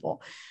Black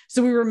people.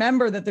 So we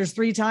remember that there's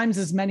 3 times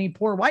as many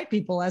poor white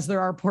people as there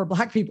are poor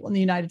Black people in the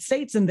United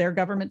States, and they're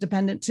government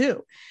dependent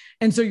too.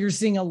 And so you're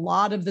seeing a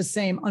lot of the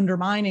same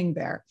undermining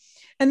there.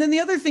 And then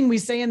the other thing we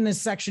say in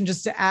this section,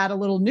 just to add a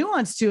little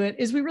nuance to it,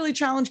 is we really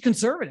challenge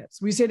conservatives.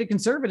 We say to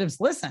conservatives,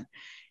 listen,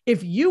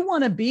 if you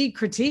want to be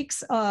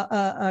critics of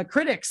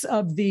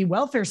the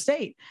welfare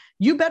state,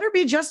 you better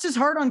be just as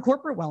hard on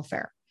corporate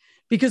welfare,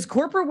 because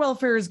corporate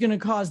welfare is going to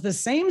cause the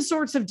same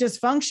sorts of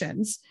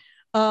dysfunctions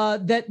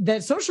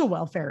that social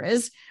welfare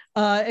is,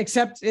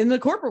 except in the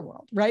corporate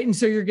world, right? And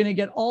so you're going to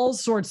get all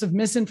sorts of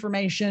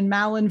misinformation,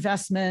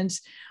 malinvestment,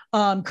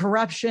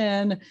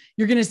 corruption.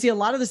 You're going to see a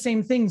lot of the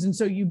same things. And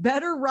so you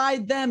better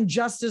ride them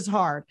just as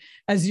hard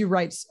as you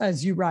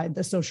ride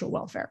the social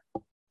welfare.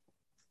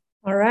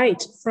 All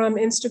right. From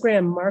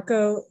Instagram,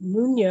 Marco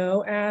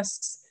Munoz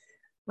asks,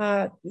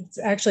 it's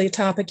actually a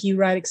topic you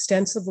write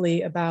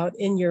extensively about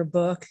in your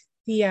book.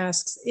 He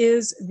asks,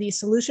 is the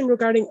solution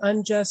regarding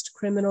unjust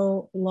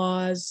criminal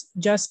laws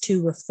just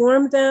to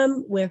reform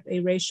them with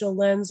a racial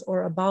lens,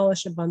 or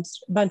abolish a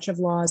bunch of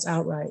laws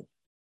outright?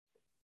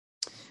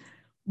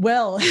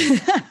 Well,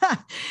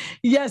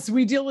 yes,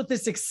 we deal with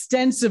this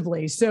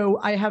extensively. So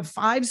I have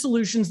 5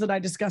 solutions that I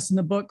discuss in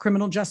the book.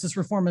 Criminal justice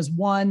reform is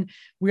one.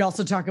 We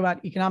also talk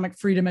about economic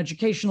freedom,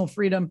 educational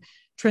freedom,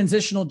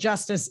 transitional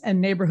justice,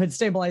 and neighborhood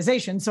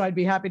stabilization. So I'd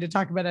be happy to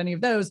talk about any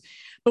of those.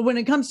 But when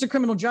it comes to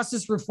criminal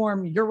justice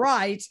reform, you're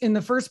right. In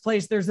the first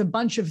place, there's a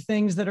bunch of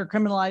things that are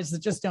criminalized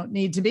that just don't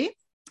need to be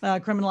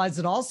criminalized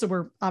at all. So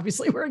we're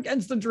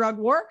against the drug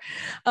war.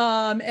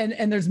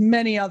 And there's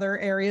many other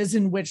areas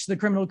in which the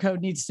criminal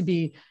code needs to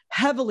be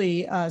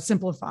heavily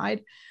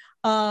simplified.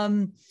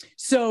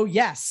 So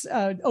yes,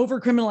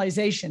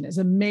 overcriminalization is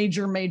a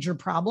major, major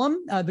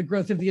problem. The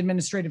growth of the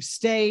administrative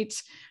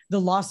state,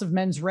 the loss of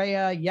mens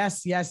rea.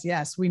 Yes, yes,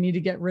 yes. We need to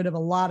get rid of a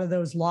lot of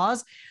those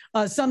laws.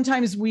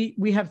 Sometimes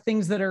we have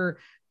things that are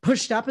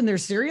pushed up in their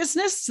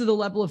seriousness to the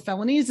level of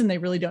felonies, and they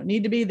really don't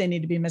need to be. They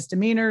need to be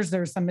misdemeanors.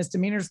 There's some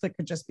misdemeanors that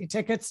could just be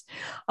tickets.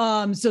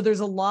 So there's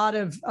a lot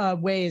of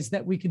ways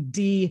that we could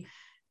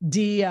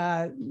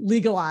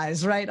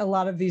legalize, right, a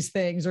lot of these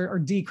things, or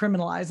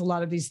decriminalize a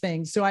lot of these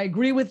things. So I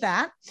agree with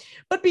that.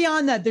 But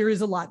beyond that, there is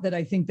a lot that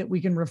I think that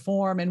we can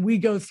reform. And we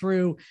go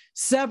through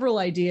several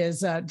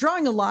ideas,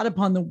 drawing a lot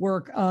upon the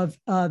work of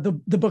the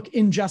book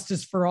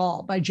Injustice for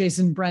All by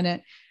Jason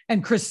Brennett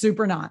and Chris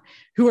Supernaut,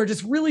 who are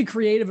just really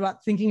creative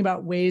about thinking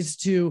about ways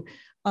to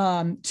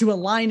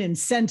align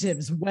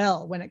incentives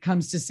well when it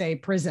comes to, say,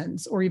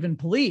 prisons or even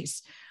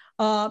police.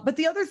 But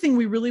the other thing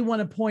we really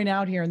want to point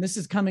out here, and this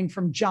is coming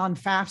from John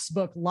Pfaff's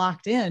book,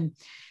 Locked In,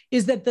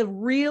 is that the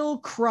real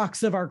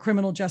crux of our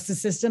criminal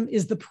justice system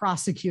is the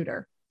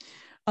prosecutor.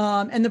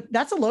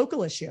 That's a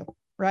local issue,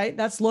 right?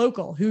 That's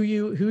local, who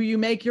you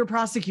make your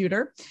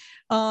prosecutor.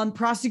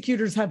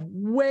 Prosecutors have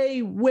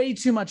way, way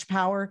too much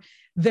power.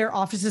 Their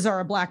offices are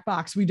a black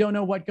box. We don't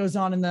know what goes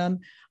on in them.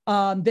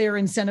 They're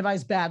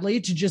incentivized badly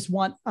to just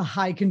want a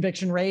high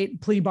conviction rate,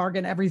 plea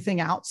bargain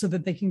everything out so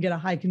that they can get a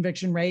high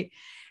conviction rate.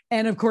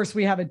 And of course,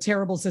 we have a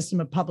terrible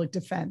system of public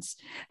defense.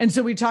 And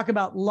so we talk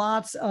about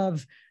lots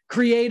of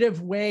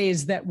creative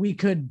ways that we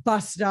could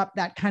bust up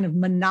that kind of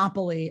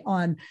monopoly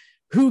on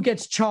who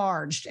gets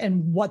charged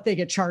and what they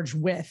get charged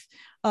with.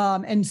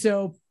 And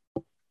so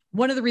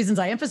one of the reasons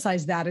I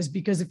emphasize that is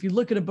because if you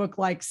look at a book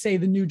like, say,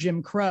 The New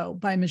Jim Crow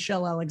by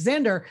Michelle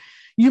Alexander,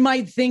 you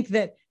might think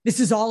that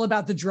this is all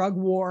about the drug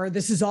war.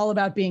 This is all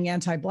about being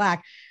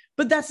anti-Black.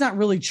 But that's not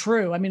really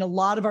true. I mean, a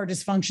lot of our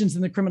dysfunctions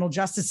in the criminal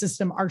justice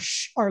system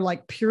are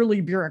like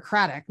purely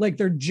bureaucratic. Like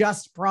they're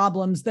just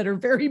problems that are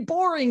very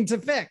boring to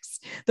fix.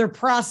 They're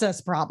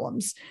process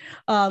problems,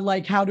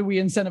 like how do we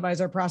incentivize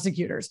our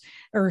prosecutors,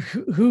 or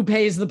who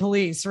pays the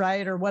police,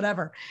 right, or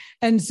whatever.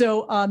 And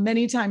so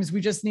many times we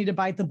just need to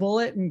bite the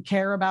bullet and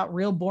care about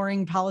real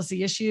boring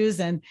policy issues.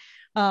 And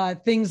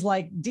things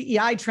like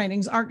DEI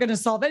trainings aren't going to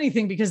solve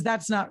anything, because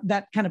that's not,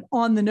 that kind of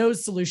on the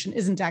nose solution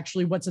isn't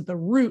actually what's at the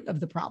root of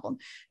the problem.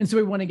 And so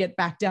we want to get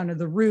back down to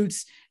the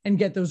roots and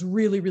get those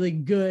really, really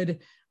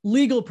good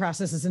legal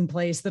processes in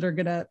place that are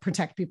going to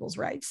protect people's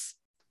rights.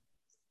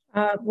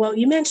 Well,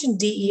 you mentioned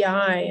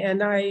DEI,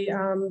 and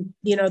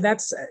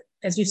that's,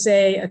 as you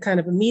say, a kind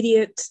of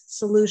immediate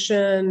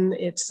solution.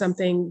 It's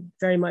something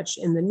very much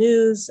in the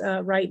news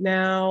right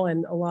now,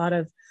 and a lot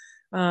of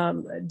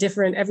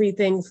different,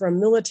 everything from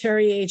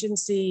military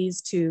agencies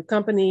to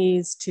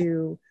companies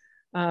to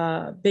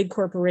big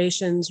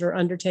corporations are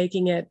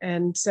undertaking it.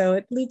 And so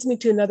it leads me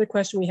to another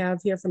question we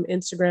have here from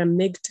Instagram.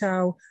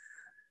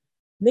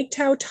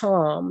 MGTOW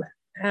Tom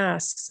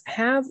asks,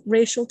 have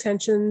racial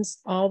tensions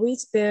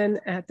always been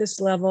at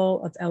this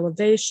level of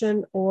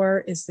elevation,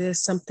 or is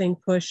this something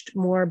pushed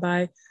more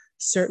by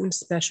certain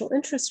special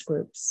interest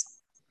groups?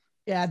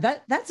 Yeah,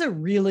 that's a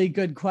really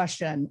good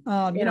question.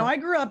 I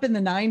grew up in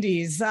the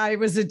 90s. I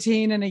was a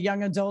teen and a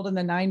young adult in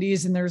the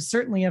 90s, and there's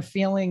certainly a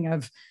feeling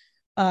of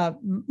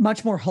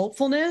much more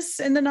hopefulness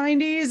in the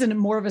 90s and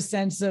more of a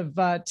sense of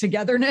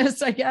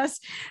togetherness, I guess.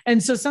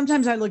 And so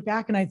sometimes I look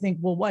back and I think,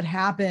 well, what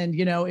happened,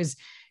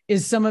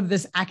 is some of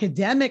this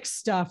academic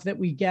stuff that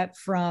we get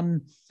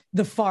from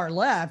the far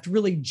left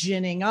really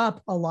ginning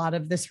up a lot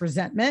of this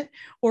resentment,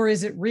 or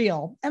is it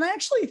real? And I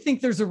actually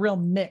think there's a real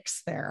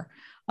mix there.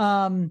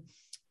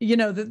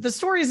 The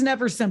story is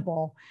never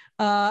simple.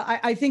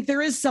 I think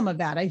there is some of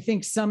that. I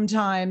think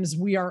sometimes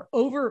we are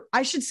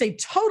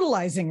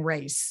totalizing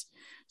race.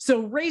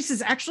 So race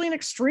is actually an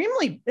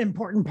extremely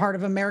important part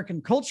of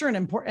American culture and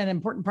an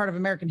important part of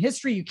American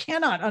history. You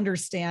cannot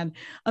understand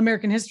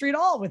American history at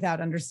all without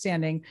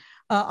understanding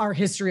our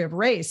history of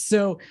race.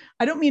 So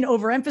I don't mean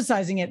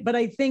overemphasizing it, but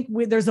I think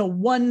there's a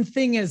one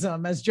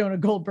thingism, as Jonah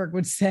Goldberg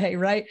would say,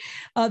 right?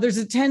 There's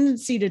a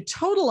tendency to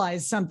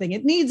totalize something.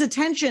 It needs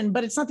attention,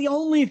 but it's not the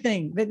only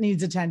thing that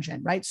needs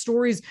attention, right?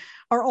 Stories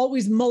are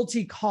always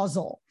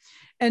multi-causal.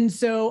 And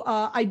so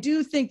I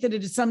do think that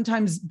it is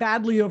sometimes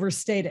badly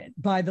overstated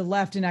by the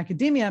left in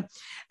academia.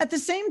 At the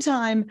same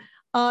time,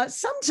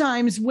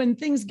 sometimes when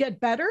things get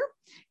better,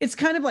 it's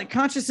kind of like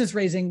consciousness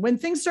raising. When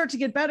things start to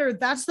get better,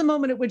 that's the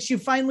moment at which you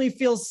finally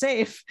feel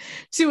safe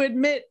to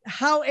admit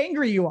how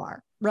angry you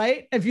are,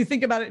 right? If you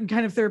think about it in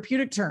kind of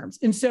therapeutic terms.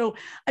 And so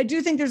I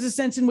do think there's a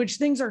sense in which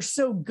things are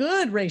so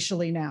good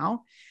racially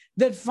now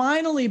that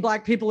finally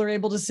Black people are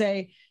able to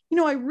say,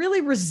 I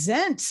really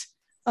resent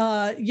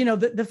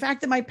the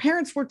fact that my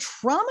parents were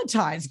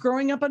traumatized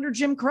growing up under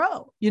Jim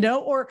Crow,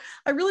 or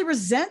I really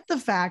resent the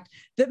fact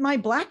that my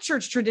Black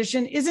church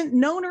tradition isn't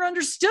known or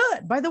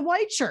understood by the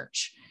white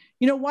church.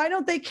 Why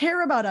don't they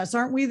care about us?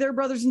 Aren't we their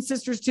brothers and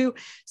sisters too?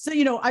 So,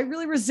 I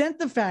really resent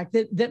the fact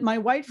that my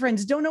white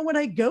friends don't know what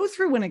I go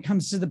through when it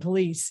comes to the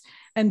police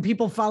and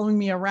people following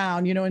me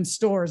around, in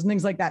stores and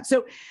things like that.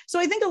 So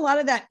I think a lot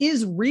of that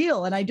is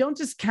real, and I don't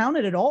discount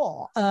it at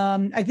all.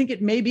 I think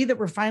it may be that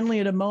we're finally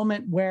at a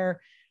moment where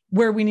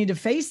we need to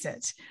face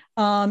it.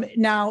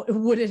 Now,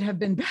 would it have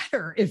been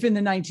better if in the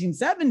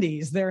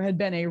 1970s there had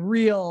been a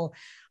real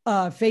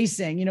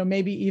facing,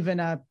 maybe even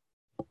a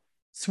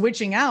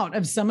switching out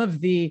of some of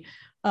the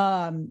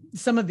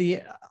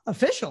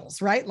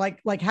officials, right?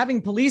 Like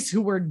having police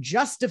who were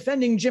just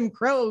defending Jim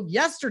Crow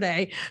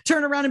yesterday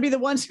turn around and be the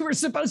ones who were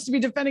supposed to be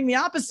defending the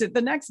opposite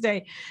the next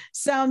day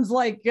sounds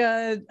like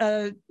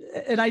an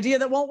idea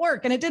that won't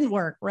work, and it didn't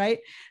work, right?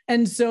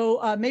 And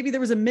so maybe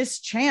there was a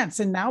missed chance,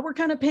 and now we're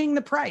kind of paying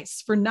the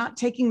price for not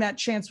taking that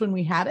chance when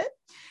we had it.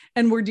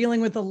 And we're dealing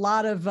with a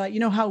lot of,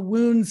 how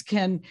wounds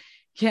can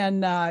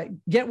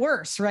get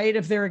worse, right,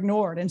 if they're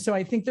ignored. And so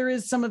I think there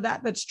is some of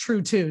that that's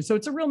true too. So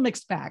it's a real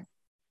mixed bag.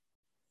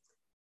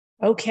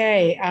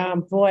 Okay,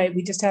 boy,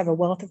 we just have a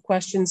wealth of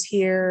questions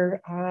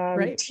here.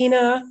 Right.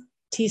 Tina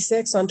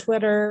T6 on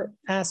Twitter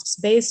asks,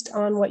 based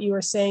on what you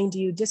were saying, do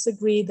you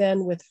disagree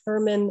then with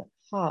Herman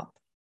Hoppe?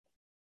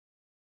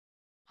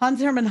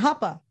 Hans Hermann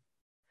Hoppe.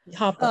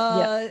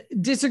 Yeah.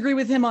 Disagree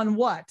with him on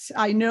what?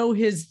 I know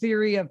his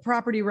theory of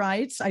property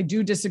rights. I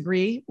do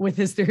disagree with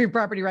his theory of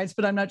property rights,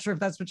 but I'm not sure if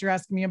that's what you're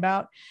asking me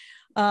about.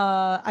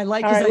 I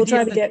like his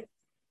idea.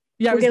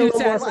 Yeah, I We'll was get a going to little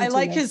say, more I from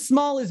like Tina. his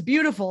small is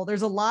beautiful.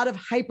 There's a lot of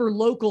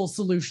hyper-local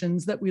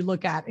solutions that we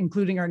look at,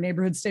 including our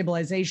neighborhood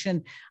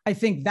stabilization. I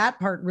think that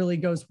part really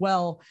goes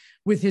well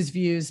with his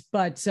views,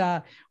 but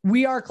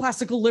we are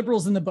classical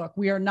liberals in the book.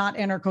 We are not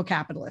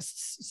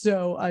anarcho-capitalists.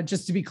 So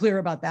just to be clear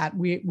about that,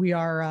 we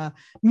are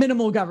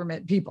minimal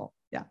government people.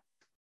 Yeah.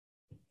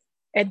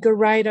 Edgar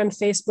Wright on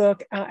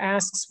Facebook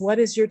asks, what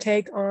is your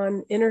take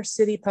on inner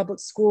city public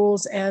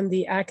schools and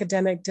the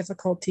academic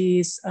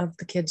difficulties of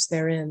the kids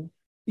therein?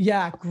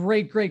 Yeah,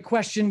 great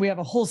question. We have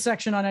a whole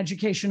section on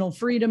educational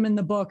freedom in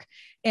the book.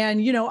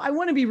 And, I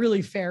want to be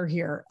really fair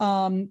here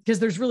because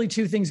there's really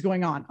two things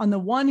going on. On the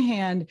one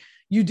hand,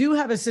 you do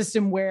have a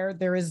system where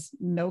there is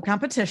no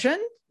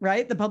competition,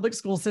 right? The public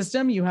school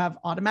system, you have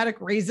automatic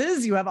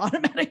raises, you have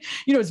automatic,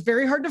 it's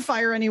very hard to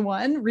fire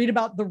anyone. Read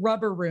about the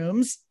rubber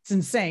rooms. It's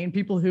insane.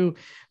 People who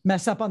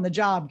mess up on the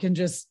job can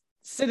just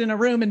sit in a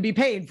room and be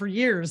paid for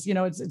years.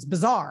 It's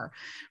bizarre,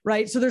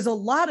 right? So there's a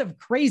lot of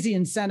crazy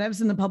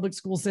incentives in the public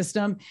school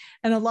system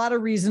and a lot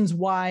of reasons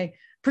why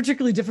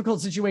particularly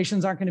difficult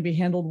situations aren't going to be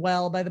handled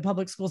well by the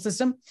public school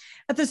system.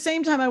 At the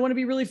same time, I want to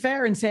be really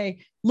fair and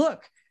say,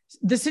 look,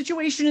 the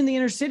situation in the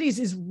inner cities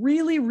is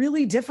really,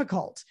 really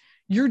difficult.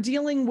 You're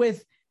dealing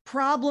with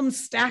problems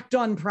stacked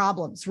on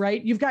problems,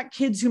 right? You've got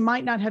kids who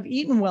might not have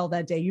eaten well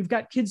that day. You've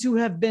got kids who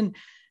have been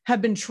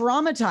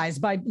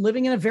traumatized by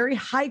living in a very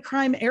high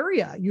crime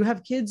area. You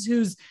have kids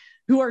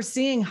who are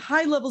seeing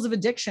high levels of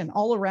addiction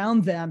all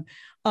around them.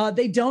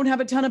 They don't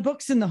have a ton of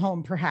books in the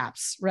home,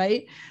 perhaps,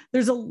 right?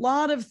 There's a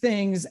lot of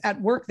things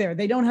at work there.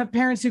 They don't have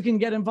parents who can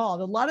get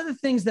involved. A lot of the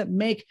things that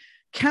make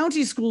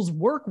county schools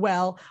work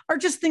well are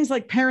just things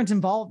like parent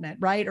involvement,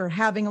 right? Or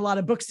having a lot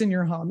of books in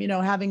your home,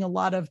 having a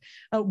lot of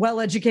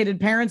well-educated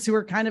parents who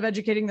are kind of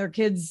educating their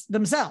kids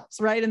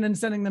themselves, right? And then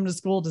sending them to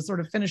school to sort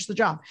of finish the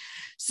job.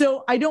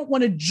 So I don't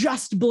want to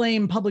just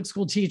blame public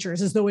school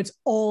teachers as though it's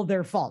all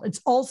their fault. It's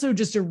also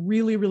just a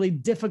really, really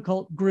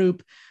difficult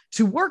group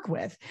to work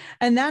with.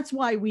 And that's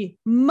why we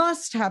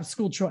must have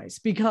school choice,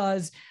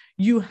 because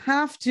you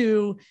have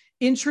to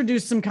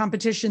introduce some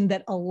competition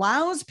that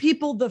allows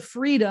people the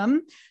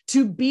freedom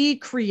to be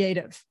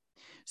creative.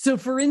 So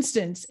for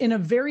instance, in a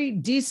very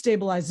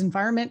destabilized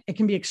environment, it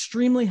can be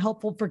extremely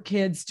helpful for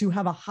kids to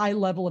have a high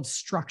level of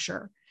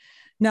structure.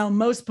 Now,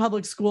 most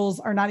public schools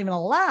are not even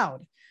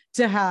allowed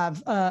to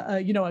have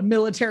a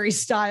military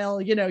style,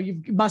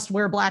 you must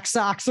wear black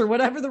socks or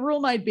whatever the rule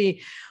might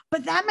be,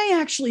 but that may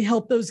actually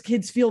help those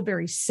kids feel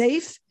very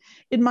safe.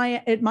 It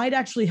might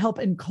actually help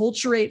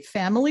enculturate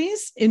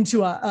families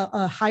into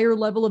a higher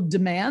level of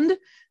demand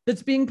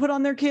that's being put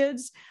on their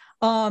kids.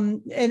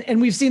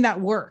 And we've seen that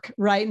work,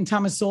 right? And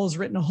Thomas Sowell's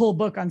written a whole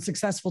book on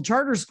successful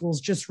charter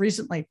schools just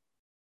recently.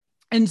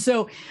 And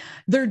so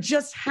there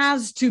just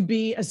has to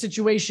be a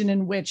situation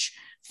in which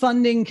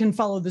funding can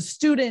follow the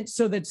student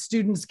so that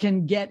students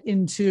can get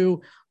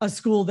into a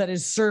school that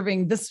is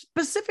serving the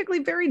specifically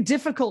very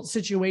difficult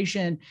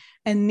situation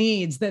and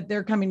needs that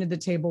they're coming to the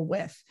table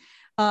with.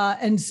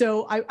 And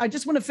so I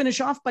just want to finish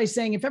off by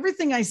saying,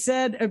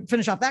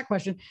 finish off that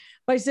question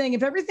by saying,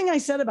 if everything I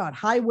said about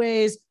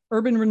highways,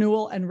 urban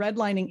renewal, and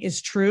redlining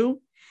is true,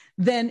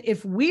 then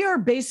if we are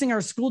basing our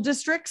school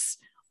districts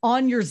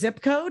on your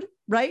zip code,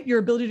 right, your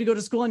ability to go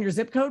to school on your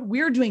zip code,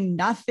 we're doing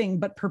nothing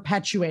but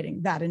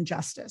perpetuating that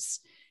injustice.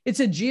 It's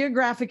a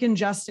geographic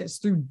injustice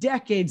through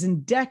decades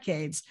and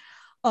decades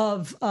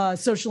of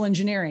social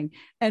engineering,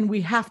 and we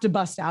have to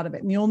bust out of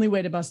it. And the only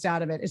way to bust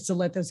out of it is to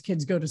let those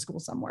kids go to school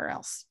somewhere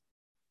else.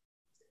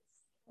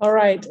 All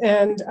right,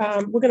 and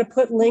we're going to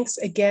put links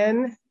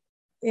again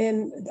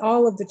in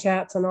all of the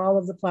chats on all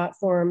of the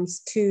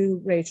platforms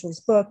to Rachel's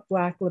book,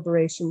 Black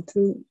Liberation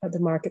Through the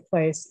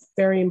Marketplace.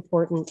 Very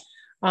important.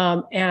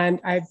 And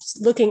I'm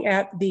looking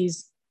at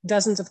these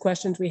dozens of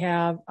questions we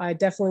have. I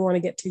definitely want to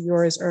get to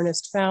yours,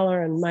 Ernest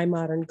Fowler, and My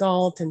Modern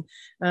Galt,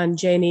 and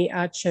Janie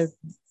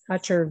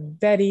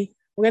Acharvedi.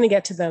 We're going to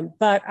get to them,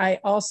 but I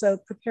also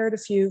prepared a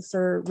few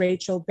for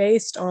Rachel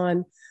based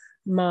on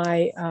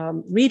my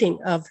reading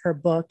of her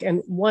book.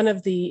 And one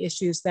of the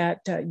issues that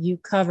you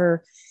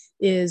cover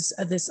is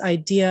this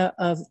idea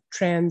of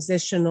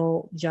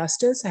transitional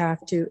justice. I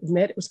have to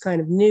admit, it was kind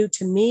of new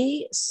to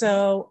me.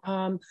 So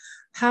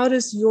how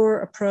does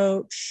your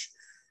approach,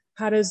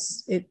 how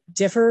does it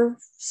differ,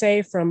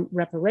 say, from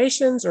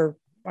reparations, or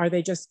are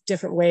they just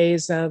different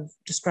ways of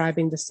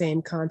describing the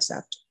same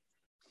concept?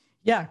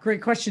 Yeah,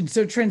 great question.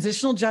 So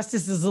transitional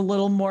justice is a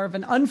little more of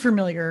an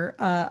unfamiliar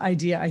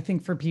idea, I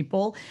think, for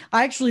people.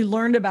 I actually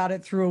learned about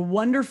it through a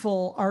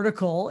wonderful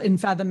article in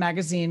Fathom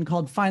magazine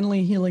called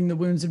Finally Healing the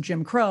Wounds of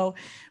Jim Crow,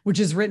 which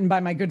is written by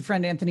my good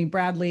friend Anthony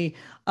Bradley,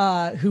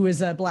 who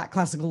is a Black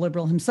classical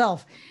liberal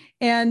himself.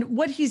 And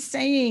what he's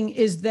saying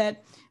is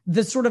that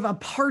the sort of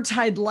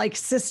apartheid-like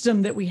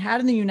system that we had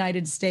in the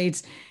United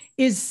States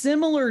is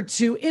similar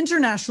to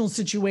international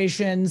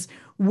situations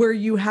where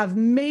you have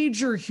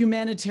major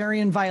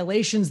humanitarian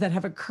violations that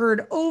have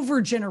occurred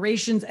over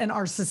generations and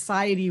are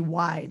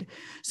society-wide.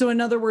 So in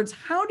other words,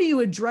 how do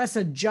you address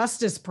a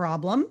justice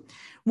problem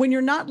when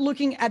you're not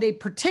looking at a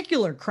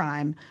particular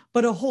crime,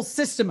 but a whole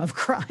system of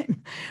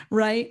crime,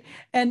 right?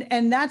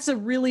 And that's a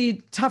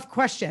really tough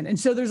question. And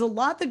so there's a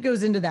lot that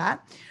goes into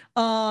that.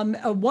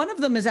 One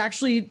of them is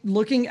actually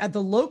looking at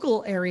the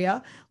local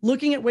area,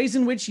 looking at ways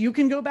in which you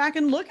can go back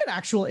and look at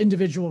actual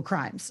individual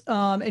crimes.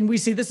 And we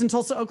see this in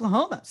Tulsa,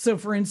 Oklahoma. So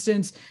for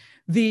instance,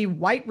 the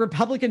white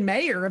Republican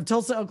mayor of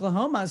Tulsa,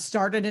 Oklahoma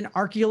started an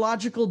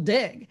archaeological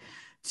dig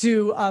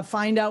to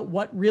find out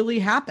what really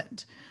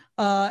happened.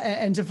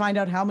 And to find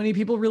out how many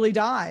people really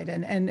died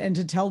and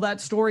to tell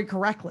that story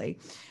correctly.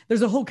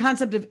 There's a whole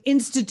concept of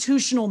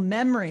institutional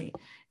memory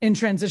in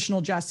transitional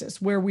justice,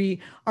 where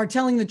we are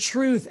telling the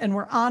truth and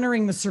we're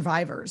honoring the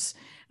survivors.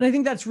 And I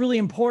think that's really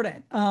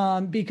important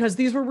because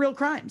these were real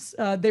crimes.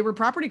 They were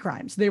property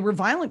crimes. They were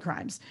violent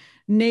crimes.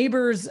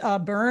 Neighbors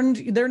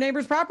burned their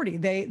neighbor's property.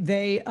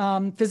 They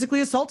physically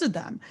assaulted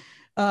them.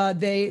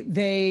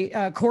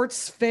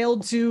 Courts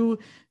failed to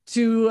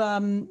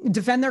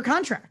defend their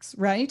contracts,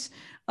 right?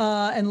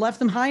 And left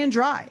them high and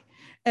dry.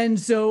 And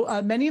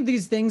so many of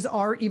these things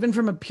are, even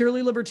from a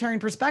purely libertarian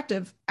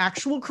perspective,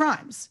 actual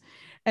crimes.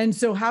 And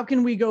so how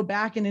can we go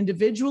back and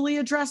individually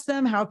address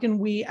them? How can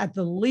we, at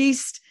the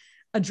least,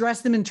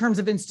 address them in terms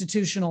of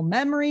institutional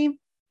memory?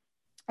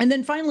 And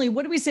then finally,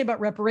 what do we say about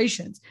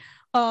reparations?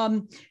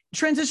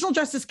 Transitional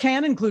justice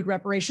can include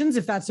reparations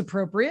if that's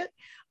appropriate.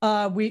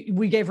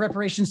 We gave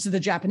reparations to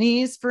the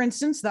Japanese, for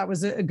instance. That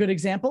was a good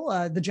example.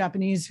 The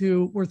Japanese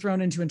who were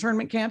thrown into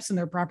internment camps and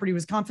their property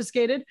was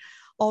confiscated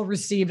all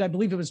received, I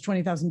believe it was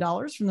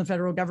 $20,000 from the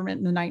federal government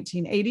in the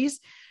 1980s.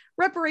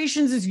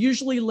 Reparations is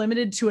usually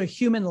limited to a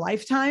human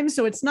lifetime.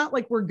 So it's not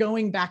like we're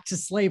going back to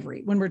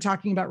slavery when we're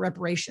talking about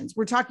reparations.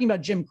 We're talking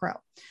about Jim Crow.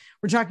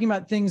 We're talking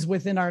about things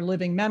within our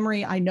living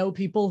memory. I know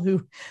people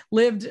who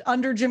lived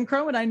under Jim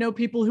Crow, and I know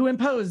people who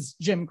imposed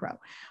Jim Crow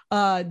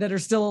that are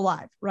still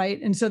alive,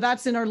 right? And so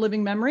that's in our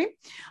living memory.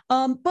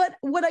 But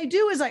what I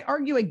do is I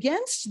argue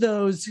against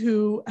those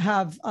who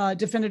have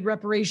defended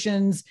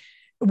reparations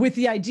with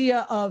the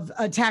idea of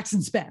a tax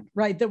and spend,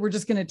 right? That we're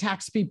just going to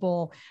tax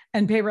people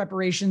and pay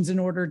reparations in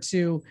order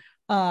to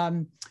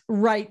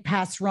right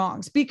past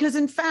wrongs. Because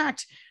in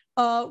fact,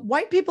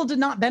 white people did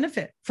not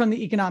benefit from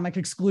the economic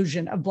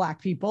exclusion of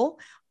Black people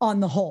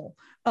on the whole.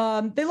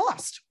 They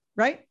lost,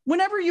 right?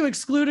 Whenever you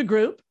exclude a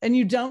group and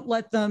you don't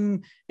let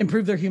them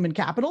improve their human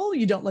capital,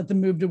 you don't let them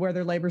move to where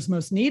their labor is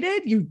most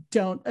needed, you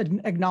don't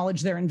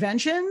acknowledge their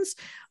inventions,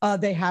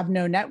 they have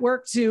no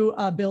network to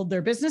build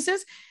their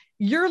businesses,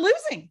 you're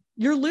losing.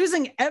 You're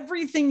losing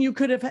everything you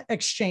could have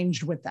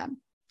exchanged with them.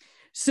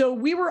 So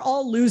we were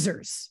all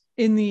losers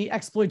in the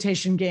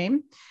exploitation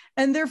game.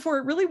 And therefore,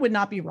 it really would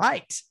not be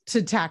right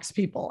to tax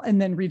people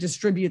and then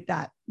redistribute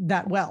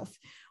that wealth.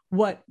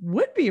 What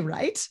would be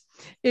right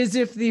is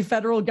if the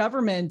federal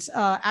government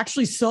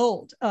actually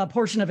sold a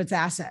portion of its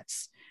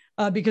assets.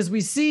 Because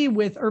we see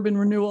with urban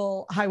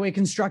renewal, highway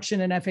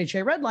construction, and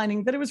FHA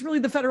redlining that it was really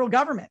the federal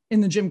government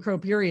in the Jim Crow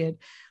period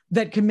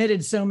that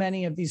committed so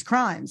many of these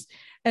crimes.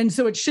 And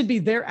so it should be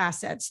their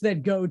assets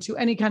that go to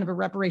any kind of a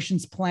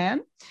reparations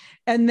plan.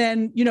 And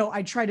then,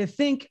 I try to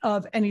think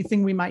of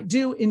anything we might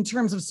do in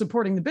terms of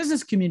supporting the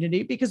business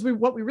community, because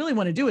what we really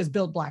want to do is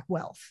build Black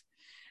wealth.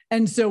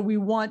 And so we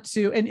want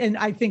to, and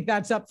I think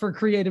that's up for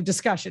creative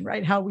discussion,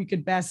 right? How we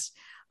could best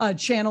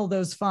channel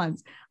those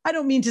funds. I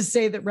don't mean to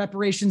say that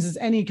reparations is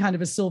any kind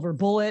of a silver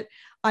bullet.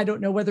 I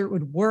don't know whether it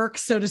would work,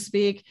 so to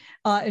speak,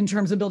 in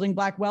terms of building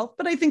Black wealth,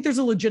 but I think there's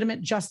a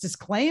legitimate justice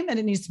claim and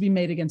it needs to be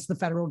made against the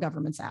federal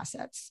government's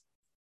assets.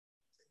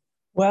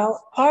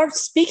 Well,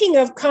 speaking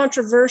of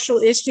controversial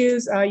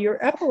issues,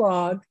 your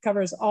epilogue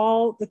covers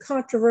all the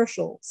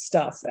controversial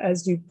stuff,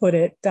 as you put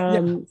it.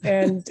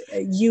 And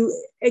you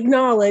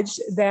acknowledge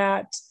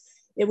that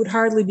it would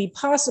hardly be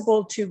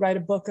possible to write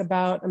a book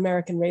about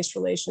American race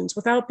relations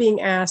without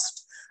being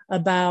asked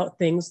about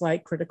things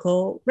like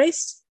critical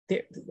race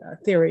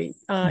theory,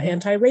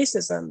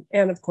 anti-racism,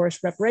 and of course,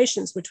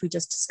 reparations, which we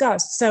just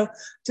discussed. So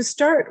to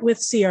start with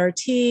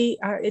CRT,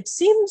 it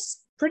seems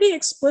pretty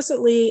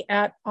explicitly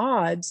at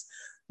odds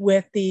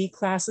with the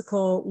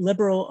classical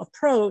liberal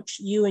approach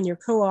you and your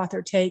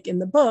co-author take in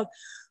the book.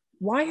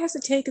 Why has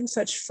it taken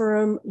such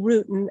firm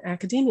root in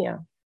academia?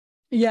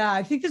 Yeah,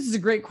 I think this is a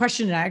great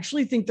question. And I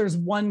actually think there's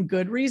one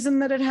good reason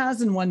that it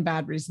has and one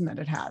bad reason that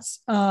it has.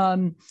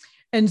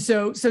 And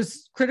so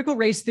critical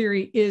race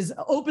theory is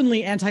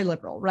openly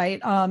anti-liberal, right?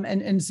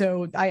 And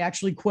so I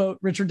actually quote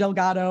Richard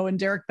Delgado and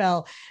Derek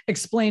Bell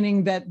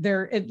explaining that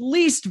they're at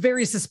least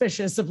very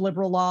suspicious of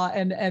liberal law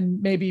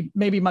and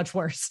maybe much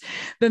worse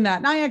than that.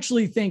 And I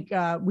actually think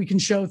we can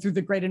show through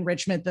the great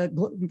enrichment, the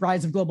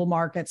rise of global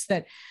markets,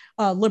 that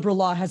liberal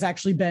law has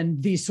actually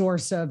been the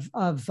source of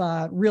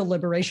real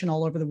liberation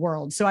all over the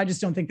world. So I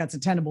just don't think that's a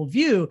tenable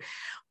view.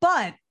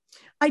 But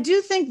I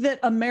do think that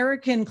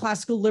American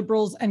classical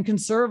liberals and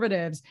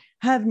conservatives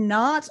have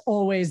not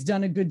always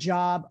done a good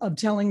job of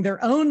telling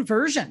their own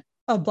version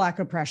of Black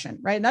oppression,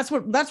 right? And that's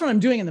what I'm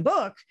doing in the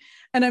book.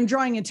 And I'm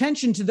drawing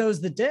attention to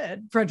those that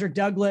did: Frederick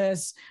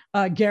Douglass,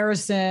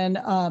 Garrison,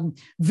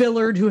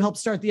 Villard, who helped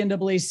start the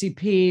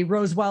NAACP,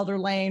 Rose Wilder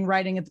Lane,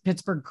 writing at the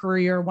Pittsburgh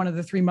Courier, one of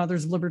the three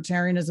mothers of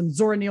libertarianism,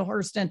 Zora Neale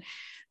Hurston,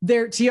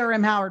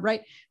 T.R.M. Howard,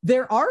 right?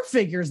 There are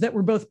figures that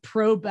were both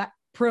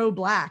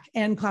pro-Black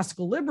and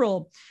classical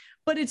liberal,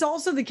 but it's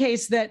also the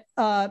case that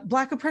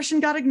Black oppression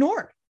got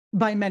ignored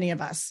by many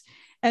of us.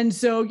 And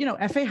so,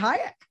 F.A.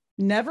 Hayek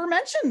never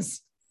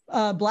mentions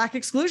Black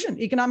exclusion,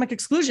 economic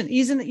exclusion,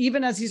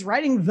 even as he's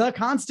writing the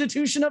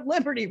Constitution of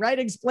Liberty, right?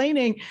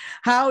 Explaining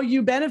how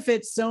you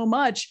benefit so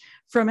much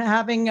from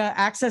having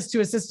access to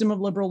a system of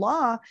liberal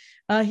law.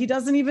 He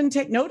doesn't even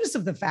take notice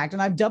of the fact.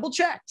 And I've double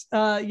checked,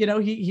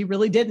 he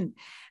really didn't.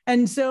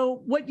 And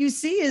so what you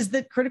see is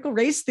that critical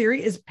race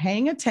theory is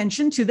paying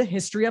attention to the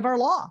history of our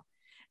law.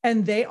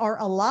 And they are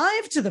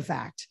alive to the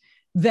fact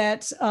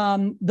that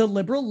the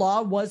liberal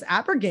law was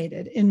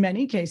abrogated in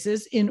many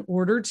cases in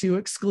order to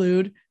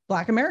exclude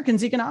Black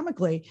Americans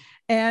economically.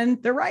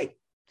 And they're right.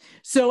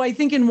 So I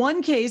think in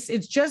one case,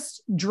 it's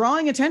just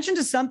drawing attention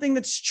to something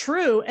that's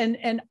true,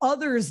 and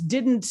others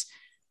didn't,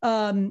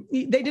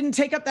 they didn't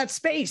take up that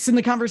space in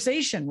the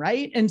conversation,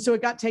 right? And so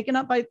it got taken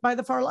up by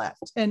the far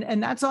left,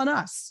 and that's on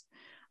us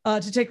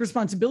to take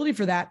responsibility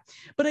for that.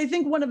 But I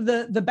think one of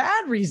the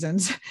bad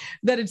reasons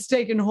that it's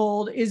taken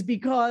hold is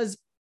because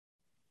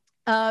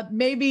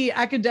maybe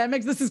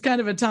academics, this is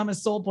kind of a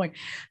Thomas Sowell point,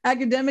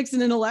 academics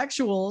and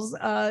intellectuals,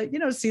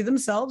 see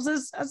themselves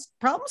as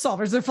problem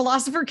solvers. They're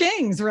philosopher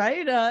kings,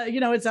 right?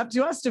 It's up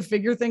to us to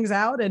figure things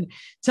out and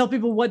tell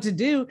people what to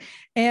do.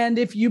 And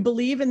if you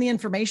believe in the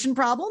information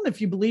problem,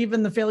 if you believe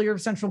in the failure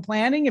of central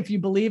planning, if you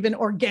believe in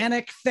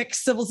organic, thick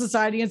civil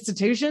society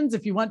institutions,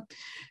 if you want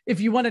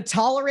to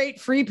tolerate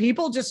free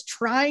people just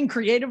trying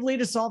creatively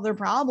to solve their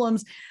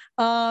problems,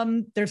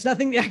 there's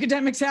nothing the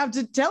academics have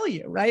to tell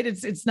you, right?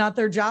 It's not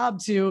their job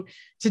to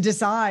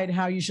decide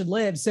how you should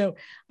live. So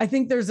I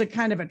think there's a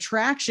kind of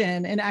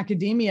attraction in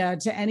academia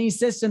to any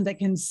system that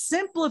can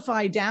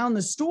simplify down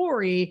the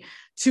story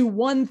to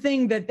one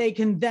thing that they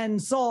can then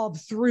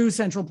solve through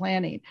central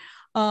planning,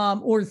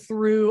 or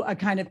through a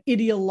kind of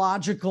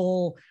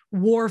ideological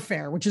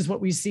warfare, which is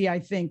what we see, I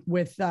think,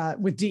 with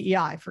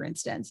DEI, for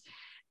instance.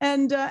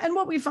 And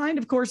what we find,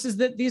 of course, is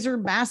that these are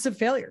massive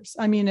failures.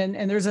 I mean,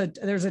 and there's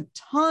a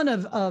ton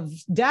of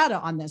data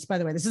on this, by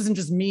the way. This isn't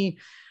just me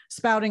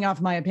spouting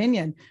off my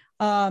opinion.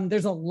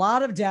 There's a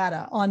lot of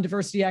data on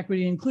diversity,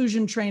 equity, and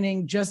inclusion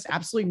training just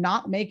absolutely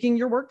not making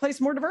your workplace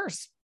more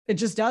diverse. It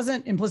just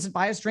doesn't. Implicit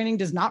bias training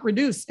does not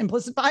reduce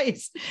implicit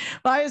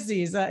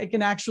biases. It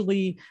can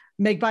actually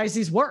make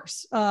biases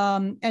worse.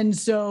 And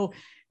so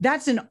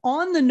that's an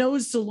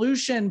on-the-nose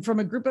solution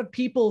from a group of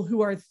people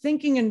who are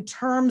thinking in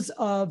terms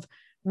of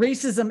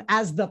racism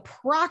as the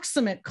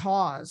proximate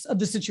cause of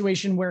the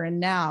situation we're in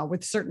now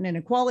with certain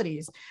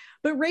inequalities.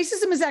 But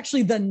racism is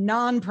actually the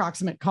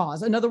non-proximate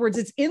cause. In other words,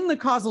 it's in the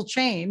causal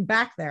chain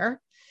back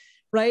there,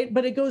 right?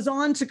 But it goes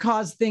on to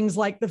cause things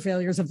like the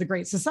failures of the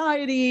Great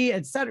Society,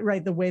 et cetera,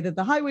 right? The way that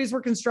the highways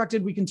were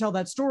constructed, we can tell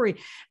that story.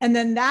 And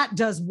then that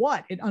does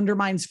what? It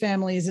undermines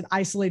families, it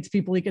isolates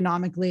people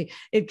economically,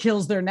 it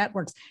kills their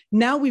networks.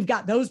 Now we've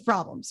got those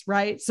problems,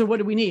 right? So what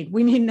do we need?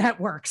 We need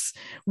networks.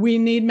 We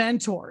need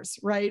mentors,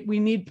 right? We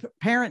need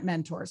parent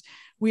mentors.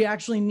 We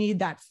actually need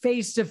that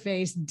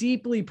face-to-face,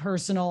 deeply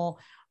personal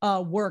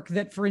work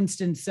that, for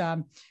instance,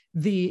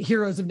 the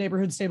heroes of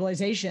neighborhood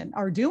stabilization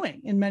are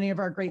doing in many of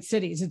our great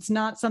cities. It's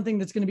not something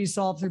that's going to be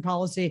solved through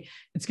policy.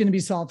 It's going to be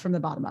solved from the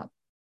bottom up.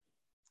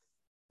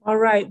 All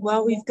right.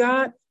 Well, we've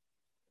got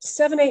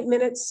 7-8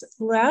 minutes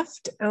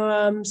left.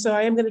 So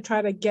I am going to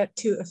try to get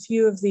to a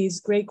few of these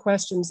great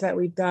questions that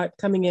we've got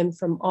coming in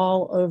from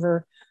all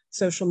over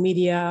social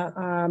media.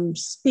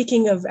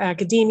 Speaking of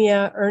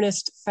academia,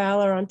 Ernest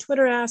Fowler on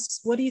Twitter asks,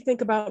 what do you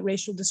think about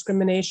racial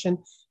discrimination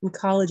in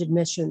college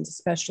admissions,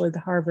 especially the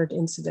Harvard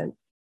incident?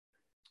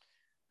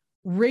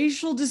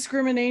 Racial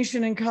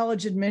discrimination in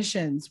college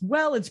admissions.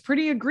 Well, it's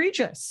pretty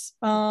egregious.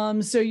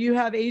 So you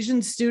have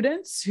Asian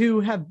students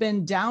who have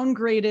been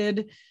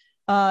downgraded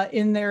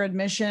in their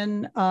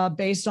admission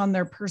based on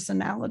their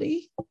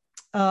personality,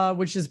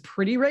 which is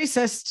pretty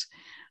racist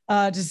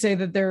to say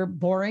that they're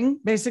boring,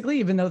 basically,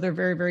 even though they're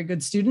very, very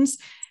good students.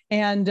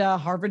 And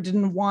Harvard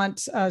didn't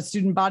want a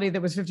student body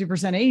that was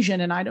 50%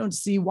 Asian, and I don't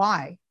see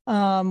why.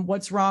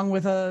 What's wrong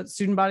with a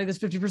student body that's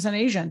 50%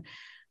 Asian?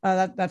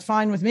 That's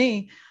fine with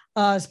me.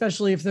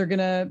 Especially if they're going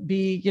to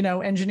be,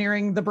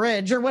 engineering the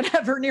bridge or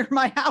whatever near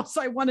my house.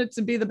 I want it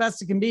to be the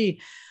best it can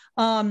be.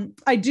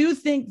 I do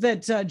think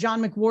that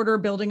John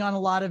McWhorter, building on a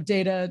lot of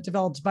data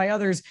developed by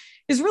others,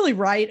 is really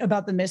right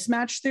about the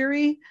mismatch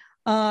theory.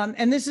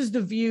 And this is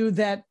the view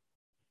that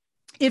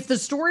if the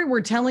story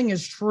we're telling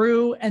is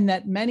true and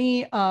that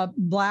many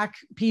Black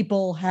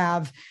people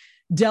have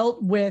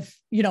dealt with,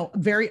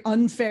 very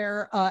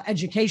unfair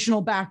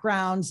educational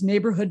backgrounds,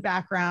 neighborhood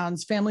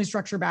backgrounds, family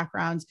structure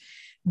backgrounds,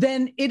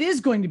 then it is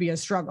going to be a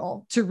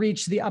struggle to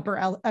reach the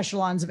upper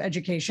echelons of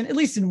education, at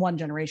least in one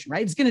generation,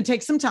 right? It's going to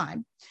take some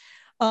time.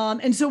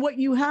 And so what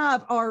you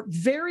have are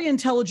very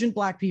intelligent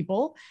Black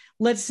people.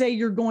 Let's say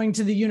you're going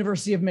to the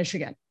University of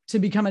Michigan to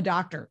become a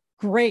doctor.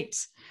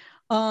 Great.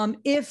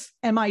 If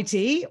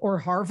MIT or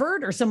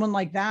Harvard or someone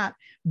like that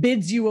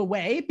bids you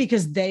away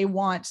because they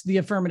want the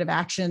affirmative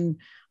action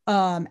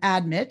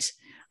admit,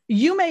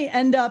 you may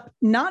end up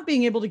not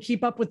being able to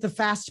keep up with the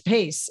fast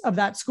pace of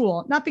that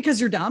school, not because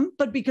you're dumb,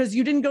 but because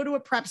you didn't go to a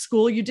prep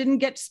school. You didn't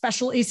get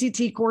special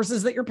ACT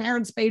courses that your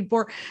parents paid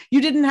for. You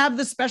didn't have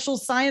the special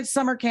science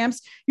summer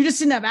camps. You just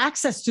didn't have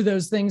access to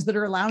those things that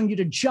are allowing you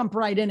to jump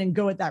right in and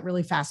go at that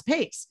really fast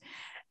pace.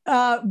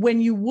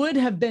 When you would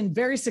have been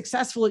very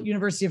successful at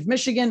University of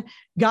Michigan,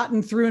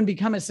 gotten through and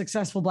become a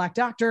successful Black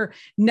doctor,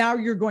 now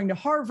you're going to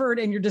Harvard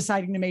and you're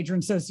deciding to major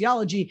in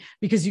sociology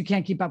because you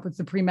can't keep up with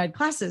the pre-med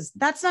classes.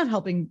 That's not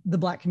helping the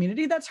Black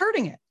community. That's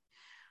hurting it.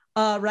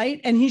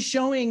 Right. And he's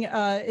showing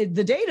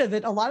the data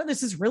that a lot of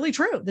this is really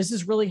true. This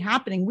is really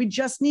happening. We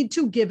just need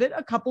to give it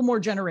a couple more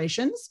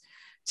generations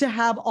to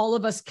have all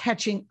of us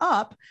catching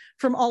up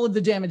from all of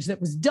the damage that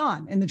was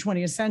done in the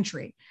 20th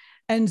century.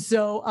 And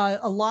so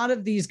a lot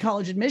of these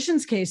college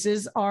admissions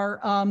cases are,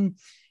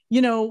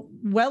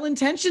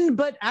 well-intentioned,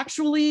 but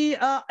actually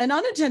an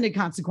unintended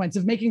consequence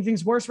of making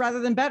things worse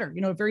rather than better.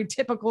 A very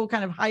typical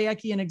kind of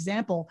Hayekian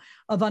example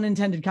of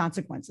unintended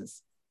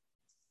consequences.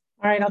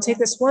 All right, I'll take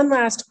this one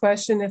last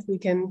question if we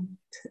can.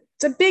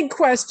 It's a big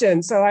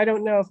question, so I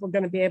don't know if we're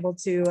going to be able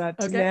to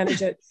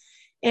manage it.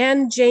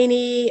 And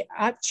Janie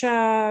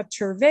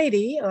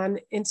Acha-Turvedi on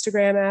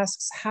Instagram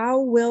asks, how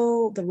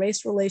will the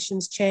race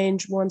relations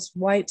change once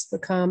whites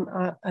become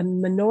a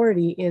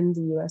minority in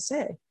the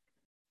USA?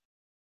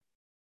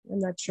 I'm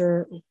not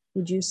sure.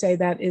 Would you say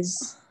that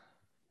is?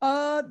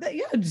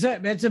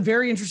 It's a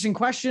very interesting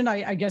question.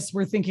 I guess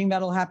we're thinking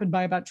that'll happen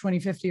by about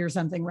 2050 or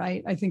something,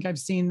 right? I think I've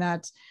seen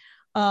that.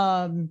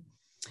 Let me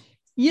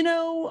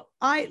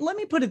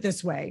put it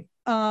this way.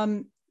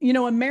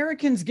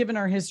 Americans, given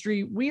our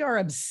history, we are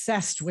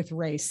obsessed with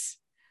race.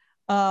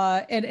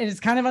 And it's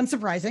kind of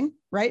unsurprising,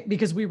 right?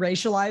 Because we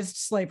racialized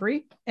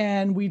slavery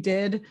and we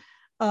did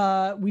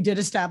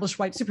establish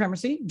white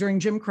supremacy during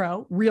Jim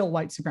Crow, real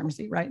white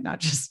supremacy, right? Not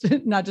just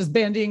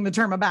bandying the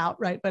term about,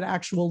 right? But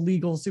actual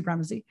legal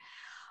supremacy.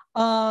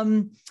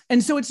 And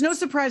so it's no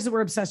surprise that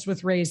we're obsessed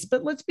with race,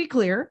 but let's be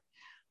clear.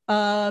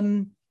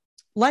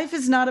 Life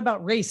is not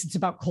about race. It's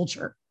about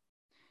culture.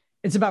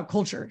 It's about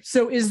culture.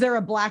 So is there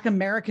a Black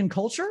American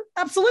culture?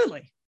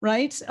 Absolutely.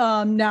 Right.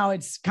 Now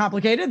it's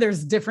complicated.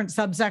 There's different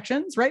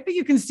subsections, right? But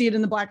you can see it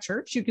in the Black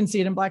church. You can see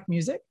it in Black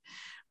music,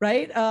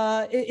 right?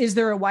 Is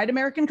there a white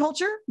American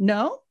culture?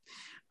 No,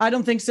 I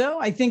don't think so.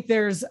 I think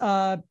there's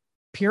a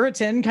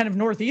Puritan kind of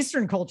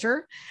Northeastern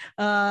culture.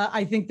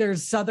 I think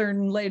there's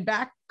Southern laid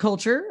back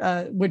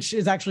culture, which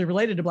is actually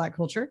related to Black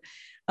culture.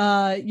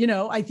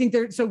 I think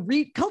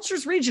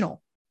culture's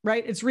regional.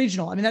 Right. It's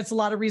regional. I mean, that's a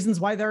lot of reasons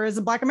why there is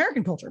a Black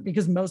American culture,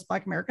 because most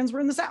Black Americans were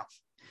in the South,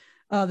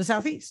 the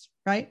Southeast.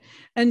 Right.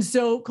 And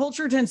so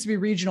culture tends to be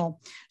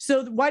regional.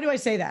 So why do I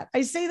say that?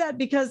 I say that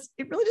because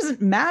it really doesn't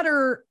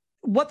matter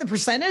what the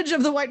percentage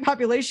of the white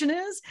population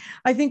is.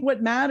 I think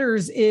what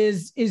matters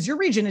is your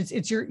region.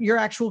 It's your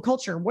actual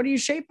culture. What are you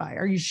shaped by?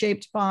 Are you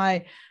shaped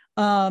by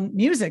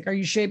music? Are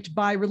you shaped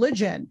by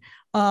religion?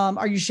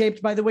 Are you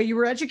shaped by the way you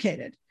were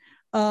educated?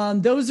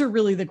 Those are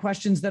really the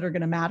questions that are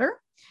going to matter.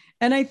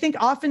 And I think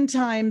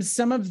oftentimes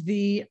some of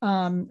the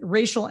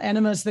racial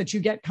animus that you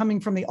get coming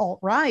from the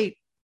alt-right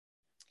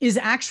is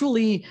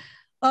actually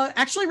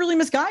really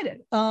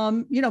misguided.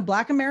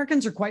 Black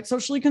Americans are quite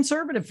socially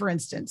conservative, for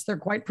instance. They're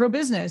quite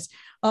pro-business.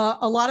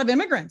 A lot of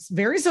immigrants,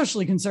 very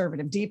socially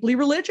conservative, deeply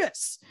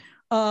religious.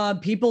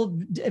 People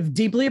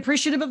deeply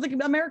appreciative of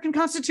the American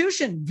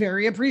Constitution,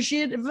 very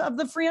appreciative of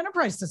the free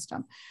enterprise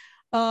system.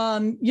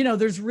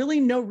 There's really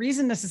no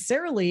reason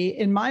necessarily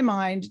in my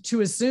mind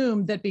to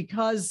assume that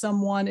because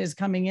someone is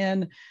coming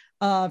in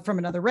from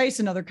another race,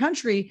 another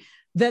country,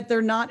 that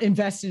they're not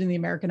invested in the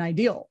American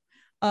ideal.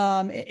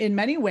 In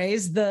many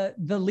ways, the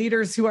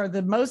leaders who are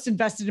the most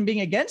invested in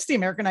being against the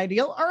American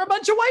ideal are a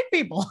bunch of white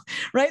people,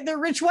 right? They're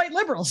rich white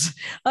liberals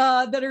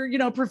that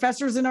are,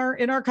 professors in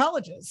our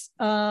colleges,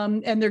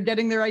 and they're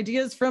getting their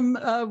ideas from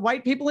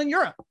white people in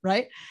Europe,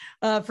 right?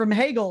 From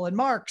Hegel and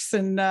Marx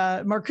and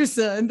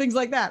Marcuse and things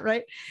like that,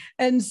 right?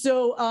 And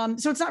so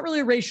it's not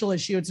really a racial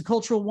issue; it's a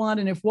cultural one.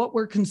 And if what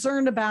we're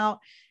concerned about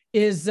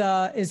is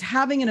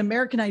having an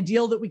American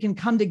ideal that we can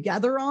come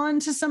together on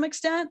to some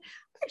extent,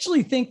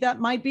 actually think that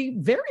might be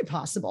very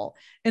possible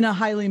in a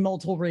highly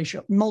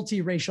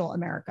multiracial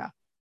America.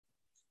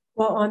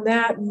 Well, on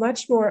that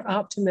much more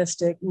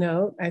optimistic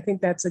note, I think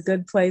that's a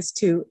good place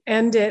to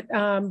end it.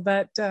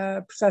 But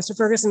Professor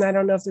Ferguson, I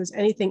don't know if there's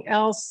anything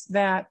else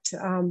that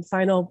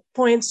final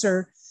points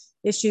or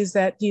issues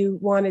that you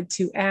wanted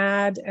to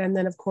add. And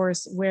then, of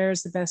course,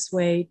 where's the best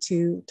way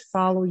to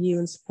follow you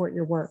and support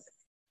your work?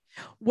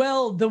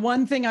 Well, the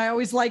one thing I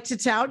always like to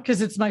tout,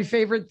 because it's my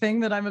favorite thing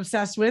that I'm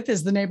obsessed with,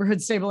 is the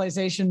neighborhood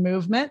stabilization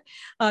movement.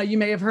 You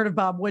may have heard of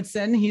Bob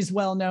Woodson. He's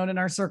well known in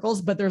our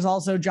circles, but there's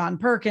also John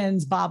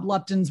Perkins, Bob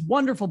Lupton's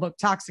wonderful book,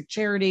 Toxic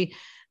Charity,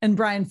 and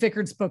Brian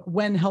Fickert's book,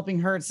 When Helping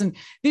Hurts. And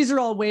these are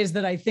all ways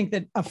that I think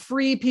that a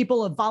free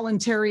people, a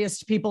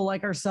voluntarist people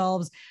like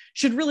ourselves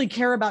should really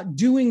care about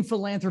doing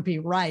philanthropy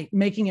right,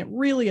 making it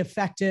really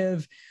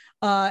effective.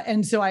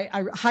 And so I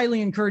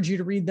highly encourage you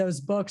to read those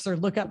books or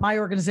look up my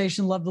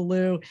organization,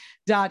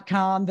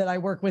 lovethelou.com, that I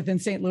work with in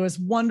St. Louis.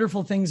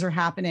 Wonderful things are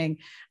happening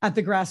at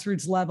the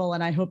grassroots level,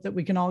 and I hope that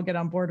we can all get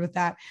on board with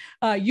that.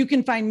 You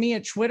can find me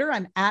at Twitter.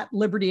 I'm at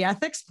Liberty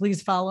Ethics.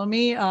 Please follow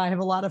me. I have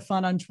a lot of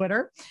fun on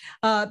Twitter.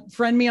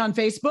 Friend me on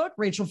Facebook,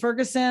 Rachel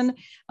Ferguson.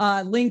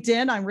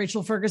 LinkedIn, I'm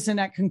Rachel Ferguson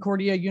at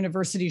Concordia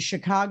University,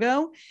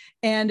 Chicago.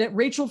 And at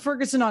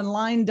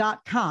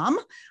rachelfergusononline.com,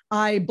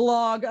 I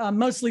blog.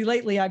 Mostly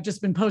lately, I've just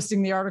been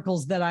posting the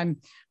articles that I'm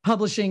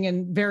publishing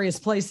in various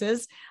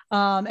places.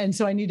 And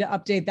so I need to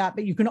update that,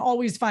 but you can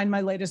always find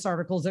my latest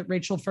articles at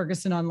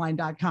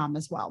rachelfergusononline.com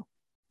as well.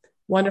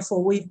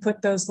 Wonderful. We've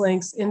put those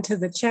links into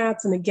the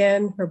chats. And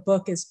again, her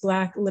book is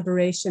Black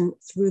Liberation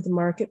Through the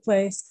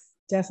Marketplace.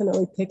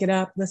 Definitely pick it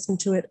up, listen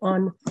to it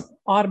on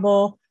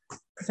Audible.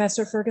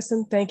 Professor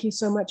Ferguson, thank you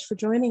so much for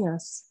joining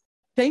us.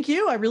 Thank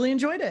you. I really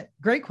enjoyed it.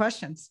 Great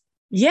questions.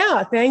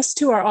 Yeah, thanks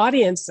to our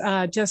audience.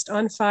 Just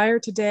on fire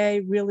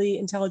today, really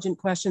intelligent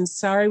questions.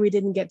 Sorry we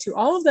didn't get to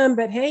all of them,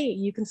 but hey,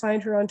 you can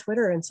find her on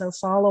Twitter, and so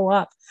follow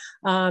up.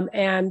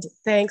 And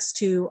thanks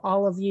to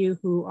all of you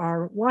who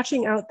are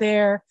watching out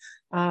there.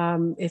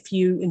 If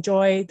you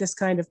enjoy this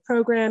kind of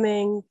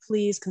programming,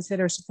 please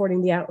consider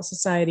supporting the Atlas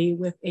Society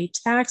with a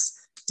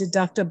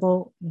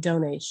tax-deductible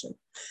donation.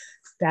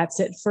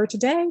 That's it for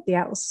today. The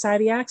Atlas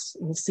Society Acts.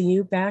 We'll see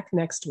you back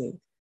next week.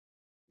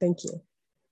 Thank you.